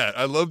love that.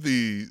 I love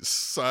the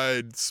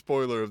side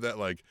spoiler of that.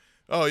 Like,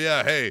 oh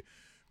yeah, hey.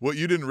 What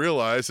you didn't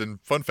realize,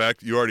 and fun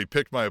fact, you already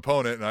picked my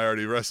opponent and I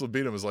already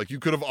beat him. Is like, you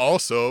could have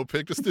also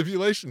picked a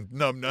stipulation,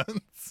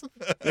 numbnuts.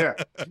 Yeah.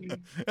 And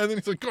then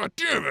he's like, God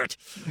damn it.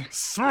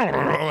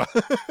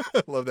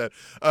 Love that.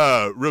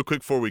 Real quick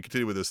before we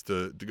continue with this,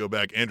 to go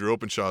back, Andrew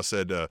Openshaw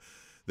said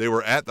they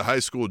were at the high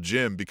school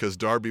gym because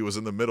Darby was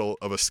in the middle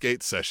of a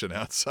skate session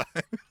outside.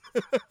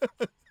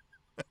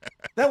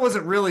 That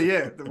wasn't really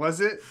it, was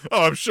it?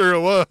 Oh, I'm sure it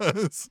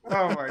was.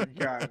 Oh my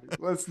God.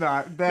 Let's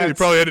not. Yeah, he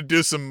probably had to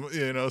do some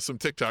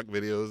TikTok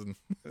videos.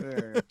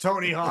 And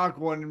Tony Hawk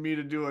wanted me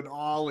to do an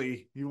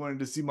ollie. He wanted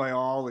to see my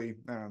ollie.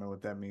 I don't know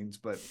what that means,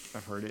 but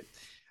I've heard it.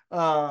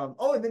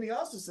 And then he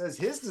also says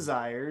his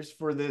desires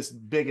for this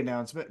big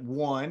announcement: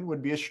 1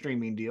 would be a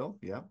streaming deal.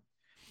 Yeah.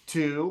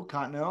 2,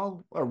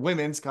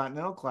 Women's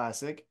Continental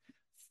Classic.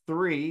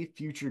 3,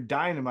 future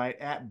Dynamite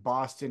at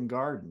Boston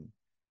Garden.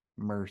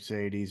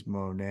 Mercedes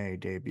Moné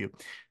debut.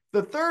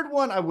 The third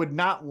one I would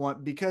not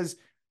want because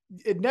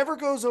it never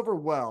goes over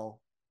well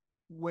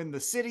when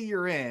the city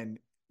you're in,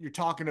 you're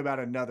talking about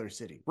another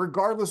city,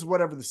 regardless of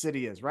whatever the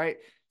city is, right?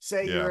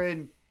 Say you're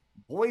in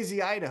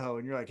Boise, Idaho,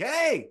 and you're like,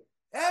 hey,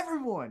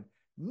 everyone,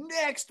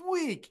 next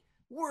week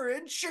we're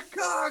in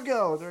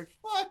Chicago. They're like,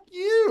 fuck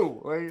you.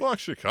 Like, fuck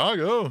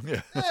Chicago.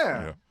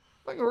 Yeah.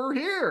 Like, we're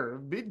here.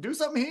 Do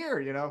something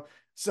here,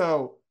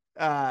 So,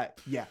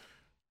 yeah.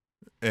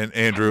 And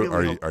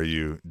Andrew,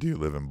 do you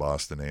live in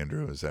Boston,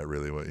 Andrew? Is that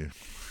really what you?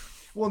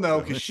 Well,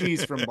 no, because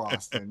she's from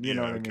Boston. You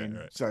know what I mean?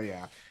 Right. So,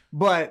 yeah.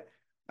 But,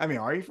 I mean,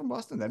 are you from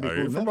Boston? That'd be cool.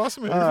 Are you from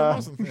Boston?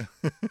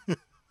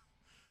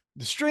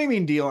 The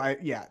streaming deal,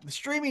 the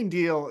streaming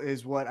deal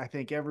is what I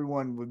think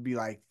everyone would be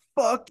like,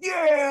 fuck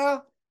yeah.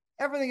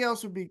 Everything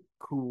else would be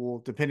cool,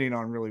 depending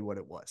on really what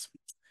it was.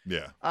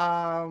 Yeah.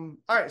 All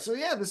right. So,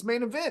 yeah, this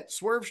main event,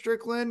 Swerve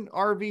Strickland,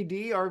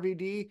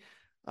 RVD,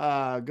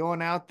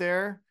 going out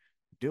there,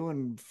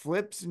 doing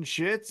flips and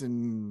shits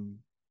and,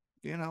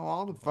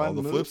 all the fun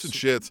moves. Flips and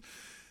shits.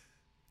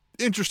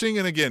 interesting.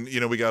 And again,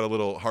 we got a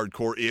little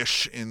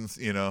hardcore-ish into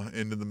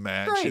the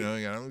match. Right.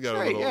 We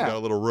got a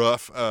little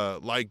rough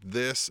like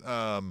this.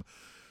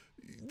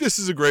 This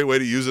is a great way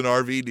to use an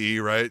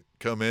RVD, right?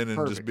 Come in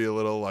and just be a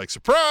little like,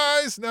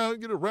 surprise! Now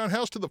get a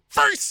roundhouse to the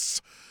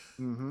face!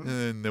 Mm-hmm.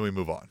 And then we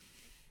move on.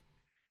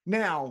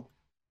 Now,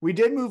 we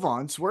did move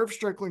on. Swerve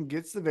Strickland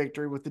gets the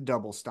victory with the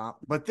double stomp,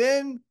 but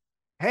then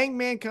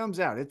Hangman comes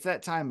out. It's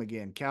that time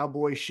again,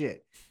 cowboy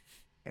shit.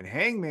 And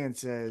Hangman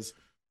says,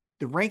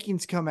 the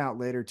rankings come out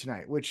later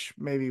tonight, which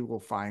maybe we'll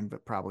find,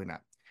 but probably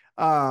not.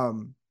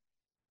 And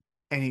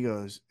he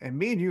goes, and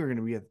me and you are going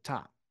to be at the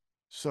top.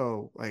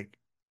 So, like,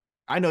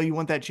 I know you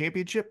want that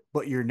championship,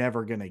 but you're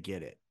never going to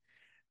get it.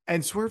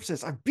 And Swerve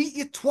says, I beat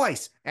you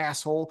twice,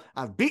 asshole.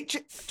 I beat you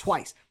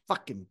twice.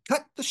 Fucking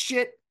cut the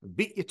shit.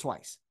 Beat you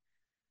twice.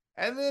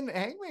 And then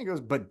Hangman goes,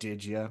 but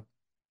did you?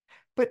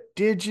 But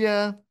did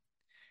you?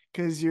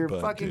 Because your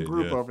fucking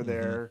group over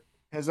there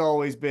has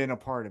always been a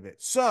part of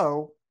it.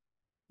 So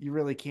you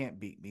really can't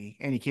beat me.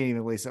 And you can't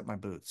even lace up my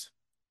boots.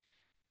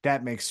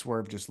 That makes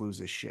Swerve just lose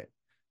his shit.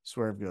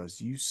 Swerve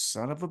goes, you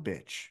son of a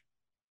bitch.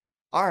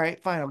 All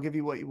right, fine. I'll give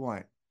you what you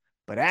want.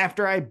 But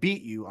after I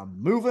beat you,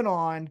 I'm moving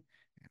on,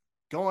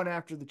 going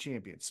after the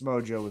champion.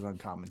 Samoa Joe was on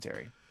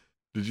commentary.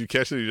 Did you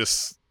catch that he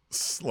just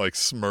like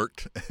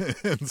smirked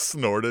and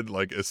snorted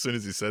like as soon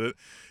as he said it?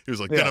 He was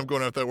like, then I'm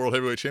going after that World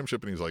Heavyweight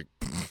Championship. And he's like,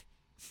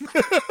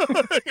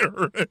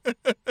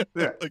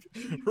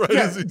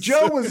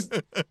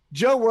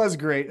 Joe was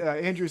great.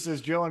 Andrew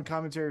says Joe on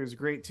commentary was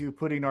great too.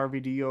 Putting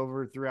RVD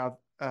over throughout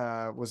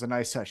was a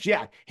nice touch.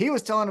 Yeah, he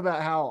was telling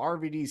about how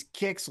RVD's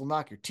kicks will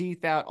knock your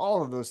teeth out,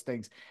 all of those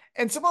things.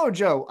 And Samoa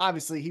Joe,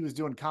 obviously, he was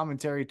doing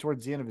commentary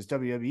towards the end of his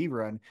WWE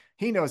run.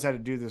 He knows how to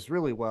do this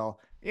really well.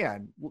 Yeah,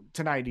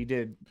 tonight he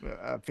did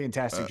a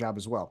fantastic job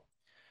as well.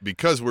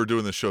 Because we're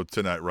doing the show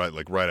tonight, right?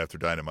 Like right after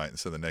Dynamite, and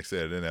so the next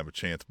day I didn't have a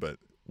chance. But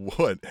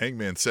what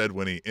Hangman said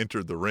when he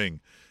entered the ring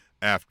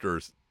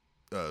after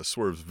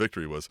Swerve's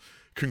victory was,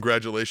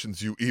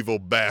 "Congratulations, you evil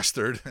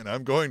bastard!" And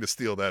I'm going to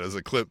steal that as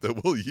a clip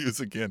that we'll use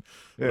again.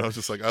 Yeah. But I was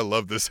just like, I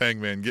love this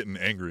Hangman getting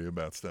angry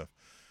about stuff.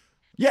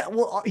 Yeah,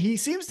 well, he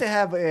seems to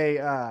have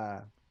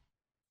a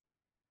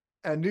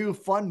new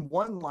fun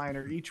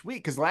one-liner each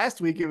week. Because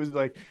last week it was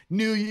like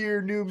 "New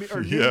Year, new me,"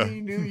 or "New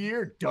me, new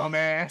year,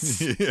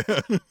 dumbass." Yeah.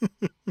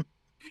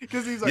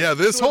 Because he's like,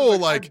 this whole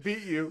like, I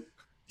beat you.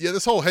 Yeah,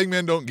 this whole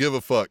Hangman don't give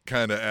a fuck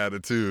kind of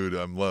attitude.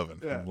 I'm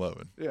loving. Yeah. I'm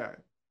loving. Yeah.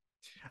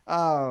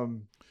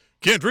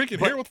 Can't drink in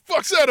here. What the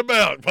fuck's that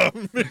about?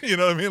 You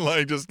know what I mean?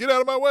 Like, just get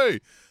out of my way.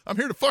 I'm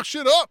here to fuck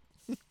shit up.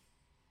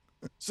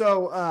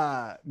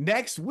 So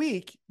next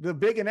week, the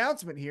big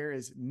announcement here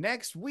is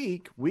next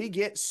week we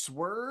get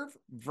Swerve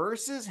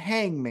versus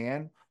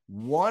Hangman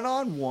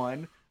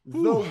 1-on-1.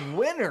 The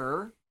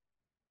winner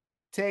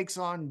takes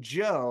on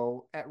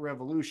Joe at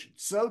Revolution.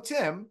 So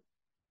Tim,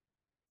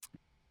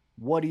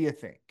 what do you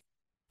think?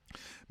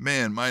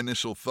 Man, my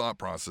initial thought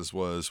process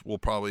was we'll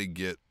probably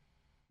get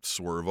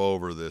Swerve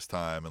over this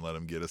time and let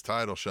him get his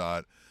title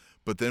shot.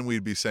 But then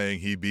we'd be saying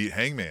he beat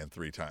Hangman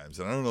 3 times.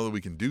 And I don't know that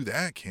we can do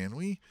that, can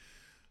we?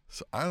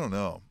 So I don't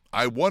know.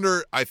 I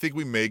think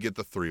we may get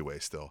the 3-way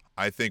still.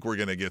 I think we're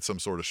going to get some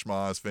sort of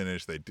schmoz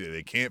finish. They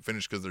can't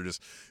finish because they're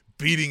just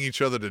beating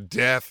each other to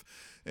death.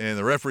 And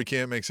the referee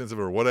can't make sense of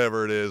it or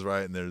whatever it is,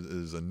 right? And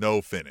there's a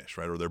no finish,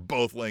 right? Or they're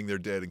both laying there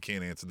dead and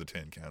can't answer the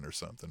 10 count or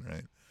something,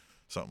 right?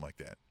 Something like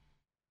that.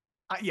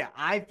 Yeah,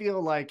 I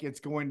feel like it's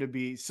going to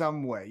be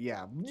some way.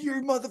 Yeah,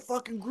 your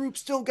motherfucking group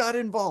still got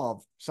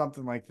involved.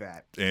 Something like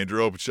that.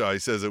 Andrew Openshaw, he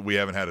says that we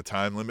haven't had a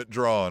time limit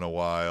draw in a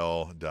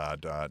while. ... And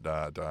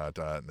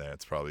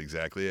that's probably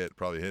exactly it.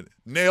 Probably hit it.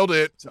 Nailed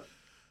it. So,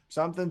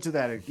 something to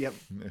that. Yep,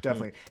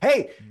 definitely.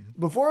 Hey,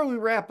 before we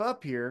wrap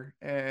up here,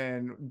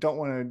 and don't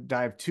want to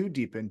dive too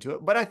deep into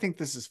it, but I think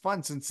this is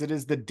fun since it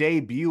is the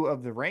debut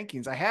of the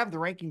rankings. I have the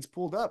rankings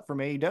pulled up from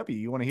AEW.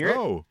 You want to hear it?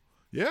 Oh,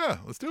 yeah.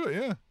 Let's do it.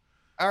 Yeah.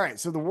 All right,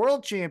 so the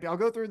world champion, I'll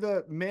go through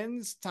the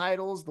men's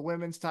titles, the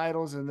women's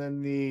titles, and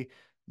then the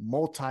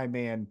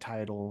multi-man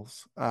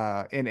titles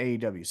in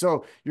AEW.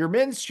 So your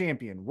men's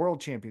champion, world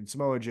champion,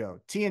 Samoa Joe,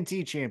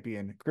 TNT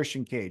champion,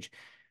 Christian Cage,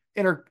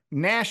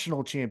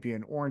 international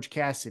champion, Orange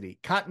Cassidy,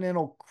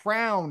 Continental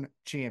Crown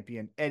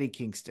champion, Eddie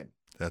Kingston.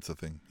 That's a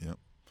thing, yep.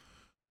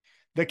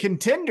 The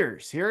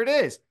contenders, here it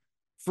is.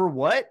 For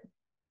what?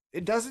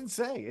 It doesn't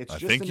say. I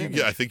think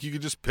you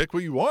could just pick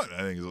what you want,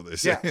 I think is what they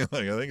say. Yeah.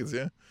 Like, I think it's,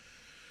 yeah.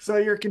 So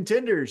your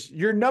contenders,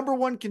 your number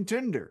one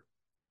contender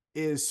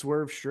is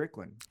Swerve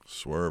Strickland.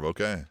 Swerve,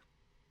 okay.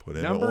 Put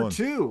in number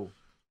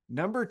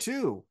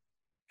two,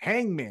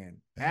 Hangman,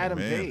 Adam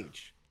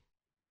Page.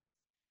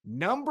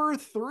 Number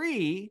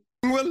 3,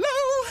 Willow.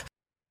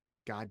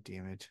 God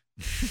damn it.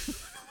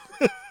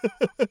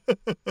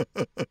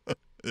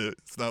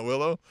 It's not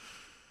Willow?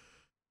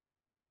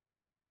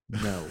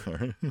 No. All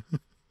right.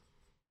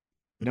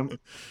 Don't do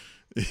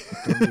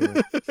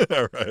it.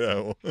 All right. I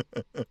won't.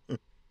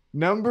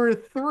 Number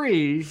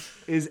 3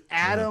 is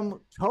Adam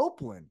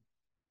Copeland.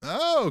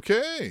 Oh,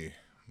 okay.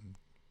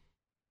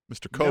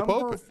 Mr. Cope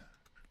Open.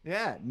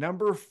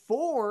 Number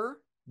 4,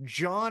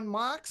 John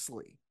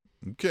Moxley.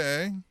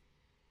 Okay.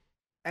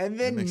 And That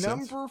then makes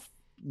sense.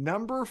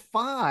 number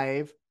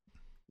 5,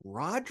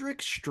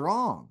 Roderick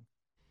Strong.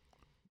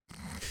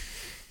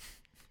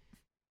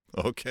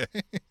 Okay.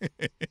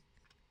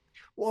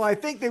 Well, I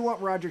think they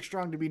want Roderick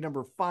Strong to be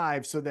number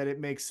 5 so that it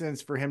makes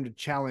sense for him to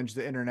challenge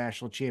the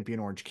international champion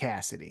Orange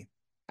Cassidy.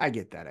 I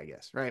get that, I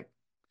guess, right?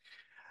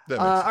 That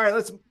makes sense. All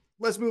right,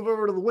 let's move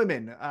over to the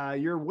women.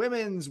 Your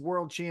women's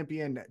world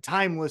champion,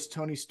 timeless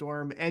Tony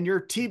Storm, and your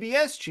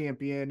TBS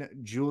champion,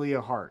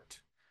 Julia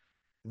Hart.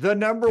 The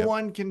number Yep.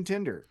 1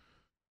 contender,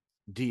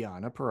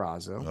 Deonna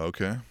Purrazzo.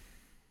 Okay.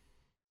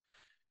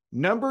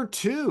 Number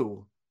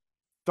 2,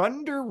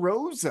 Thunder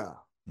Rosa.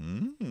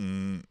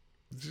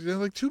 She's had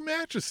like 2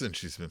 matches since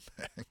she's been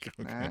back.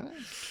 Okay.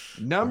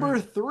 Number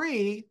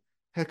 3,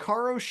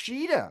 Hikaru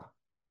Shida.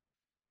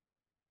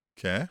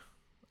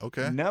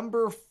 Okay.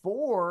 Number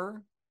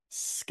 4,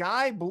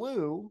 Sky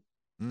Blue.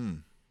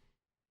 Mm.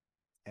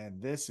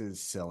 And this is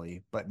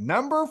silly, but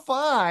number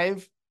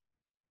 5,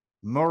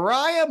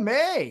 Mariah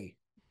May.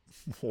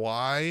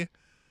 Why?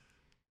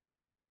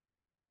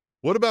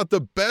 What about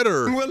the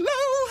better?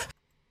 Hello?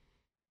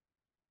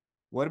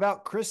 What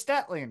about Chris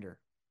Statlander?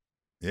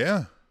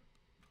 Yeah.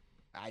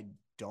 I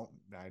don't.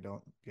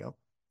 Yep.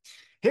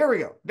 Here we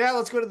go. Now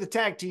let's go to the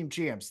tag team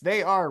champs.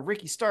 They are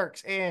Ricky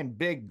Starks and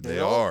Big Bill. They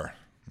are.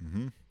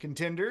 Mm-hmm.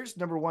 Contenders.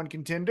 Number 1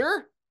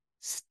 contender,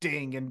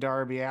 Sting and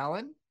Darby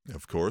Allin.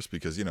 Of course,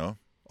 because,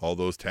 all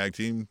those tag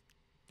team,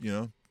 They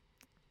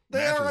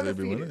matches are they've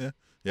been winning. undefeated.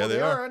 Yeah, They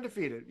are. are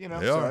undefeated.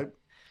 They are.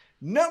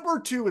 Number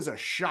 2 is a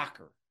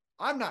shocker.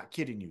 I'm not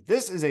kidding you.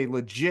 This is a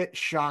legit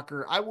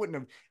shocker. I wouldn't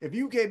have, if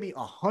you gave me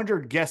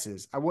 100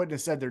 guesses, I wouldn't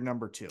have said they're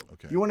number 2.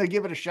 Okay. You want to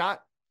give it a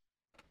shot?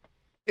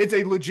 It's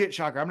a legit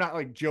shocker. I'm not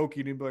like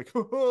joking and be like,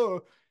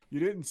 oh, you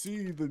didn't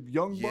see the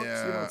Young Bucks?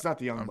 Yeah, It's not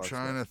the Young Bucks. I'm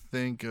trying to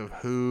think of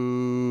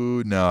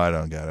who. No, I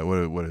don't got it.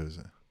 What is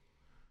it?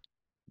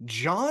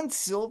 John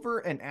Silver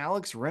and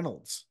Alex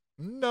Reynolds.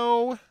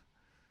 No.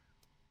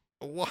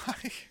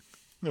 Why?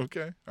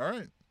 Okay. All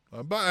right.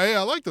 But hey,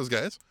 I like those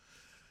guys.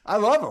 I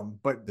love them,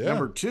 but Yeah.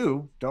 number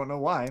 2, don't know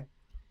why.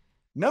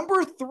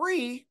 Number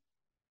 3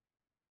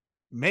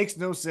 makes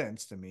no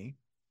sense to me.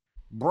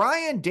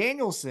 Bryan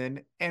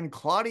Danielson and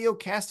Claudio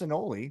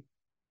Castagnoli.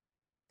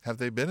 Have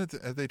they been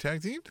have they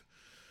tag teamed?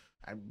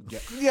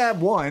 Yeah,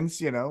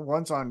 once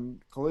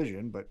on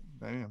Collision, but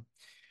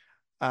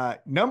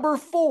number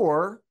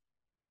 4,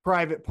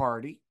 Private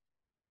Party.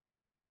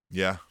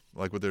 Yeah,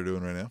 like what they're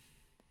doing right now.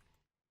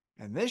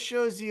 And this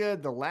shows you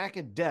the lack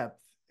of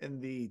depth in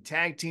the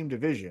tag team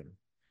division.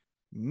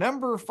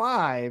 Number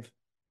 5,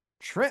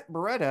 Trent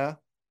Beretta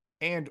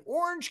and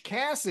Orange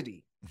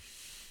Cassidy.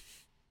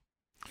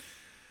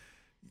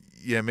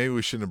 Yeah, maybe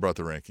we shouldn't have brought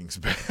the rankings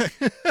back.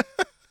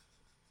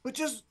 But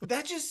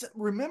just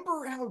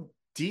remember how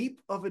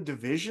deep of a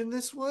division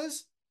this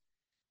was?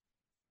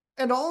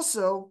 And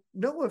also,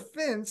 no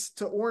offense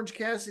to Orange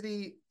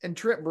Cassidy and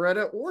Trent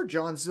Beretta or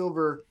John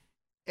Silver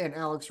and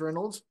Alex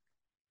Reynolds,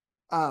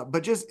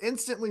 but just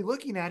instantly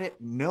looking at it,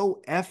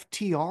 no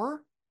FTR?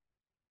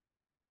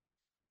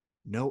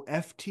 No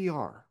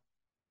FTR.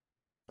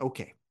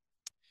 Okay.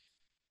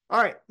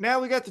 All right, now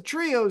we got the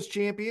trios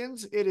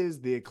champions. It is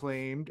the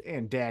Acclaimed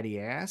and Daddy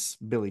Ass,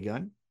 Billy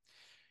Gunn.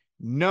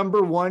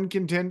 Number 1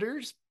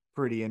 contenders,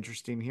 pretty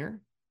interesting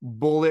here,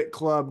 Bullet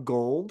Club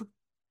Gold.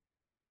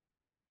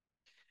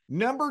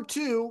 Number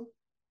 2,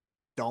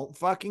 don't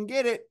fucking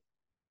get it.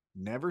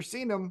 Never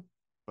seen them,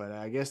 but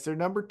I guess they're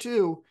number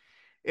 2.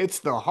 It's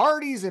the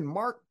Hardys and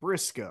Mark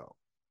Briscoe.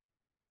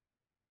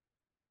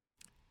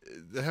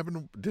 That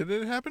happened. Did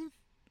it happen?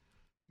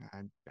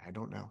 I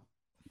don't know.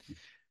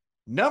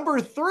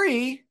 Number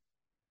 3,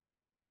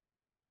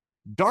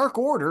 Dark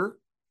Order.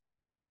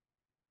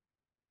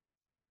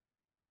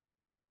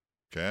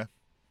 Okay.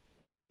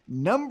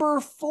 Number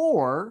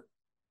 4,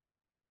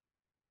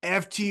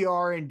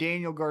 FTR and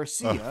Daniel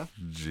Garcia.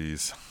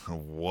 Jeez.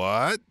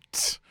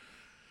 What?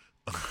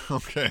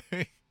 Okay.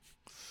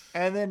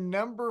 And then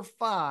number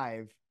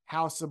 5,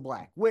 House of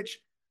Black, which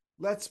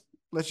let's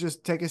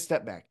just take a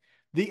step back.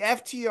 The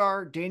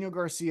FTR Daniel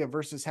Garcia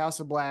versus House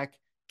of Black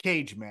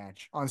cage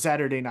match on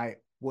Saturday night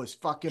was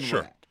fucking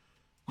rad.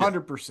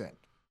 100%.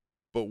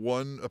 But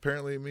one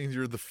apparently means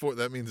you're the 4.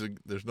 That means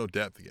there's no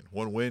depth again.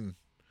 1 win,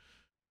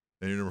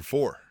 and you're number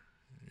 4.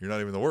 You're not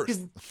even the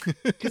worst.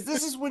 Because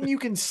this is when you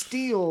can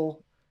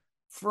steal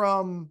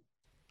from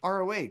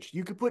ROH.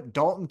 You could put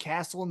Dalton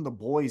Castle and the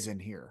boys in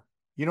here.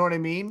 You know what I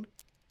mean?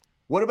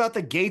 What about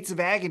the Gates of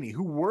Agony,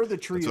 who were the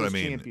trios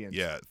champions?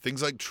 Yeah,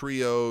 things like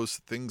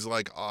trios, things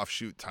like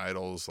offshoot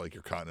titles, like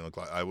your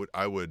Continental.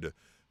 I would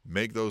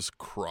make those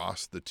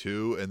cross the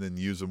 2 and then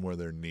use them where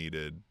they're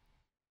needed,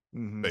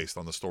 based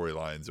on the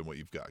storylines and what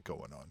you've got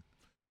going on.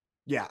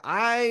 Yeah,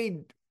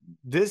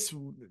 this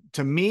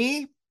to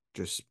me,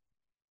 just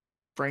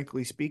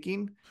frankly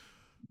speaking,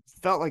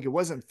 felt like it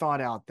wasn't thought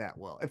out that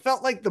well. It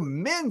felt like the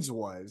men's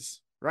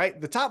was.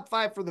 Right? The top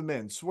 5 for the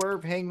men: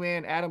 Swerve,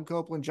 Hangman, Adam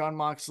Copeland, John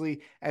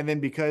Moxley, and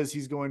then because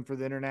he's going for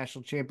the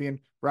international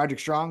champion, Roderick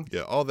Strong.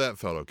 Yeah, all that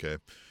felt okay.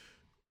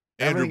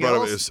 Andrew Everything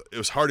brought up else? it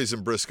was Hardy's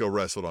and Briscoe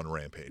wrestled on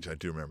Rampage. I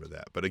do remember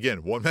that. But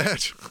again, one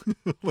match.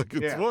 Like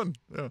it's Yeah. one.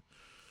 Yeah.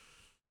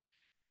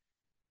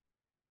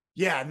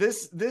 Yeah,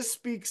 this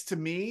speaks to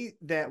me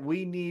that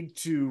we need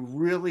to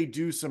really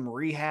do some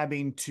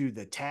rehabbing to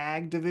the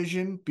tag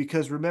division,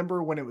 because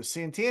remember when it was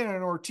Santana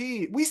and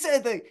Ortiz, we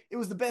said that it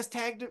was the best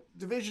tag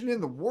division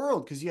in the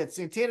world because you had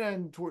Santana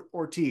and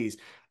Ortiz,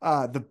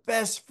 the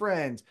Best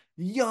Friends,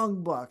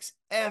 Young Bucks,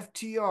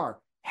 FTR,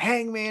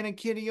 Hangman, and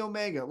Kenny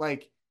Omega.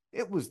 Like,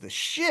 it was the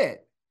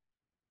shit.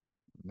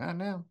 Not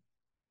now.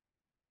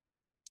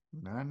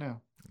 Not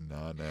now.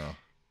 Not now.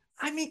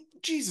 I mean,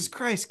 Jesus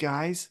Christ,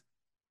 guys.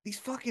 These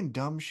fucking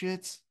dumb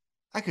shits.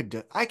 I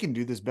can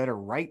do this better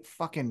right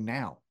fucking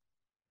now.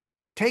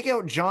 Take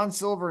out John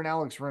Silver and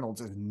Alex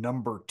Reynolds as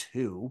number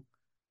 2.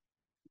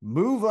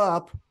 Move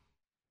up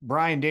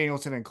Bryan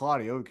Danielson and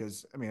Claudio,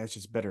 because I mean that's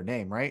just a better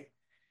name, right?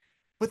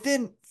 But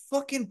then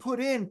fucking put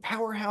in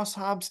Powerhouse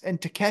Hobbs and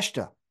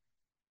Takeshita.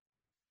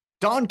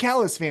 Don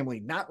Callis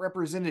family not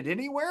represented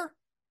anywhere?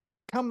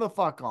 Come the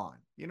fuck on.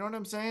 You know what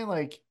I'm saying?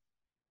 Like,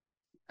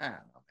 I don't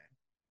know,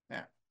 man.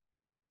 Yeah.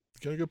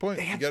 You got a good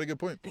point. You got a good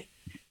point.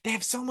 They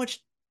have so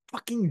much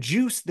fucking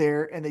juice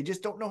there and they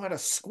just don't know how to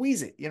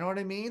squeeze it. You know what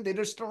I mean? They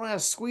just don't know how to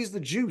squeeze the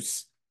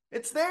juice.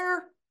 It's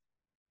there.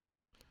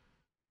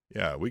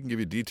 Yeah, we can give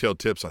you detailed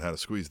tips on how to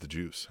squeeze the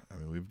juice. I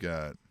mean,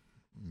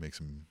 make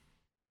some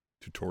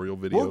tutorial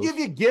videos. We'll give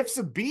you gifts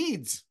of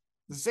beads.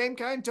 The same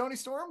kind Tony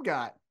Storm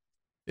got.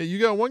 Yeah, you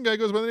got one guy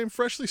goes by the name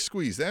Freshly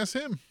Squeezed. Ask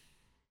him.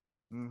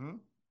 Mm-hmm.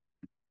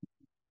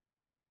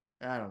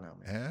 I don't know,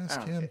 man.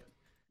 Ask him.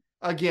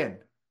 Again,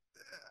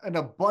 an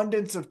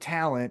abundance of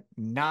talent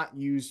not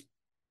used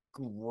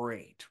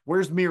great.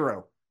 Where's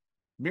Miro?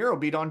 Miro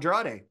beat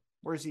Andrade.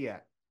 Where's he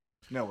at?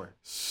 Nowhere.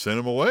 Send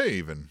him away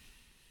even.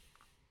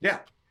 Yeah.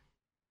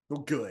 Well,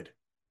 good.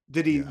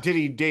 Did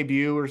he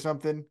debut or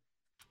something?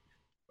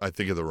 I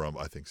think at the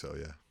Rumble. I think so,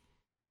 yeah.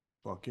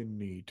 Fucking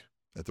neat.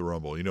 At the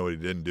Rumble. You know what he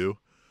didn't do?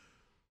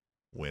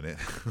 Win it.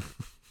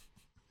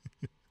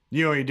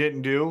 You know what he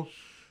didn't do?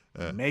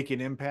 Make an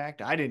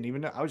impact. I didn't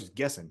even know. I was just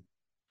guessing.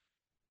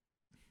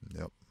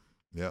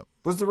 Yep.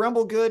 Was the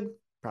Rumble good?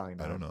 Probably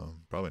not. I don't know.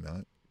 Probably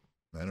not.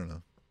 I don't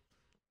know.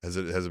 Has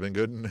it been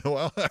good in a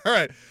while? All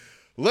right.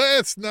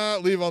 Let's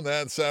not leave on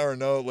that sour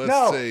note.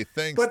 Let's say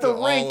thanks to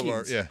all of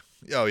our. Yeah.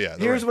 Oh, yeah.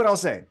 Here's what I'll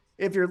say.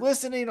 If you're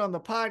listening on the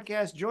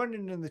podcast,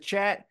 joining in the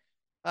chat,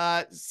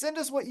 send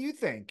us what you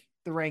think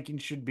the ranking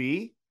should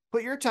be.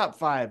 Put your top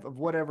 5 of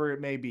whatever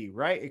it may be,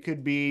 right? It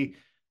could be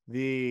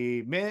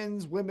the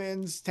men's,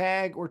 women's,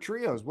 tag, or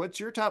trios. What's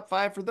your top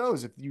 5 for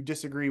those if you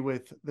disagree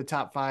with the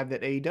top 5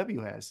 that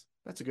AEW has?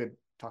 That's a good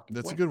talking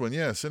point. That's a good one.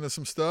 Yeah. Send us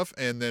some stuff,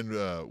 and then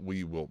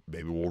we'll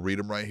read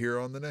them right here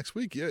on the next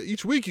week. Yeah.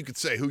 Each week you could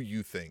say who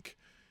you think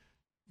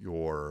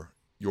your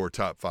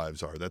top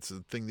 5s are. That's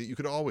the thing that you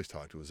could always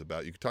talk to us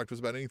about. You could talk to us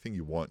about anything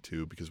you want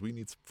to, because we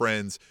need some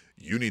friends.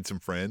 You need some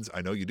friends.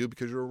 I know you do,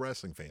 because you're a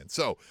wrestling fan.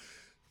 So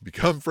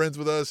become friends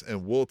with us,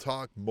 and we'll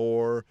talk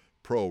more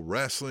pro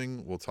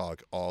wrestling. We'll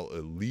talk all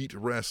elite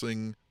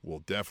wrestling.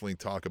 We'll definitely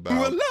talk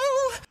about,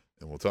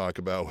 and we'll talk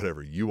about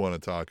whatever you want to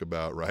talk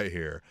about right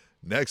here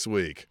next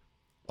week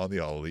on the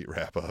All Elite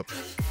Wrap Up.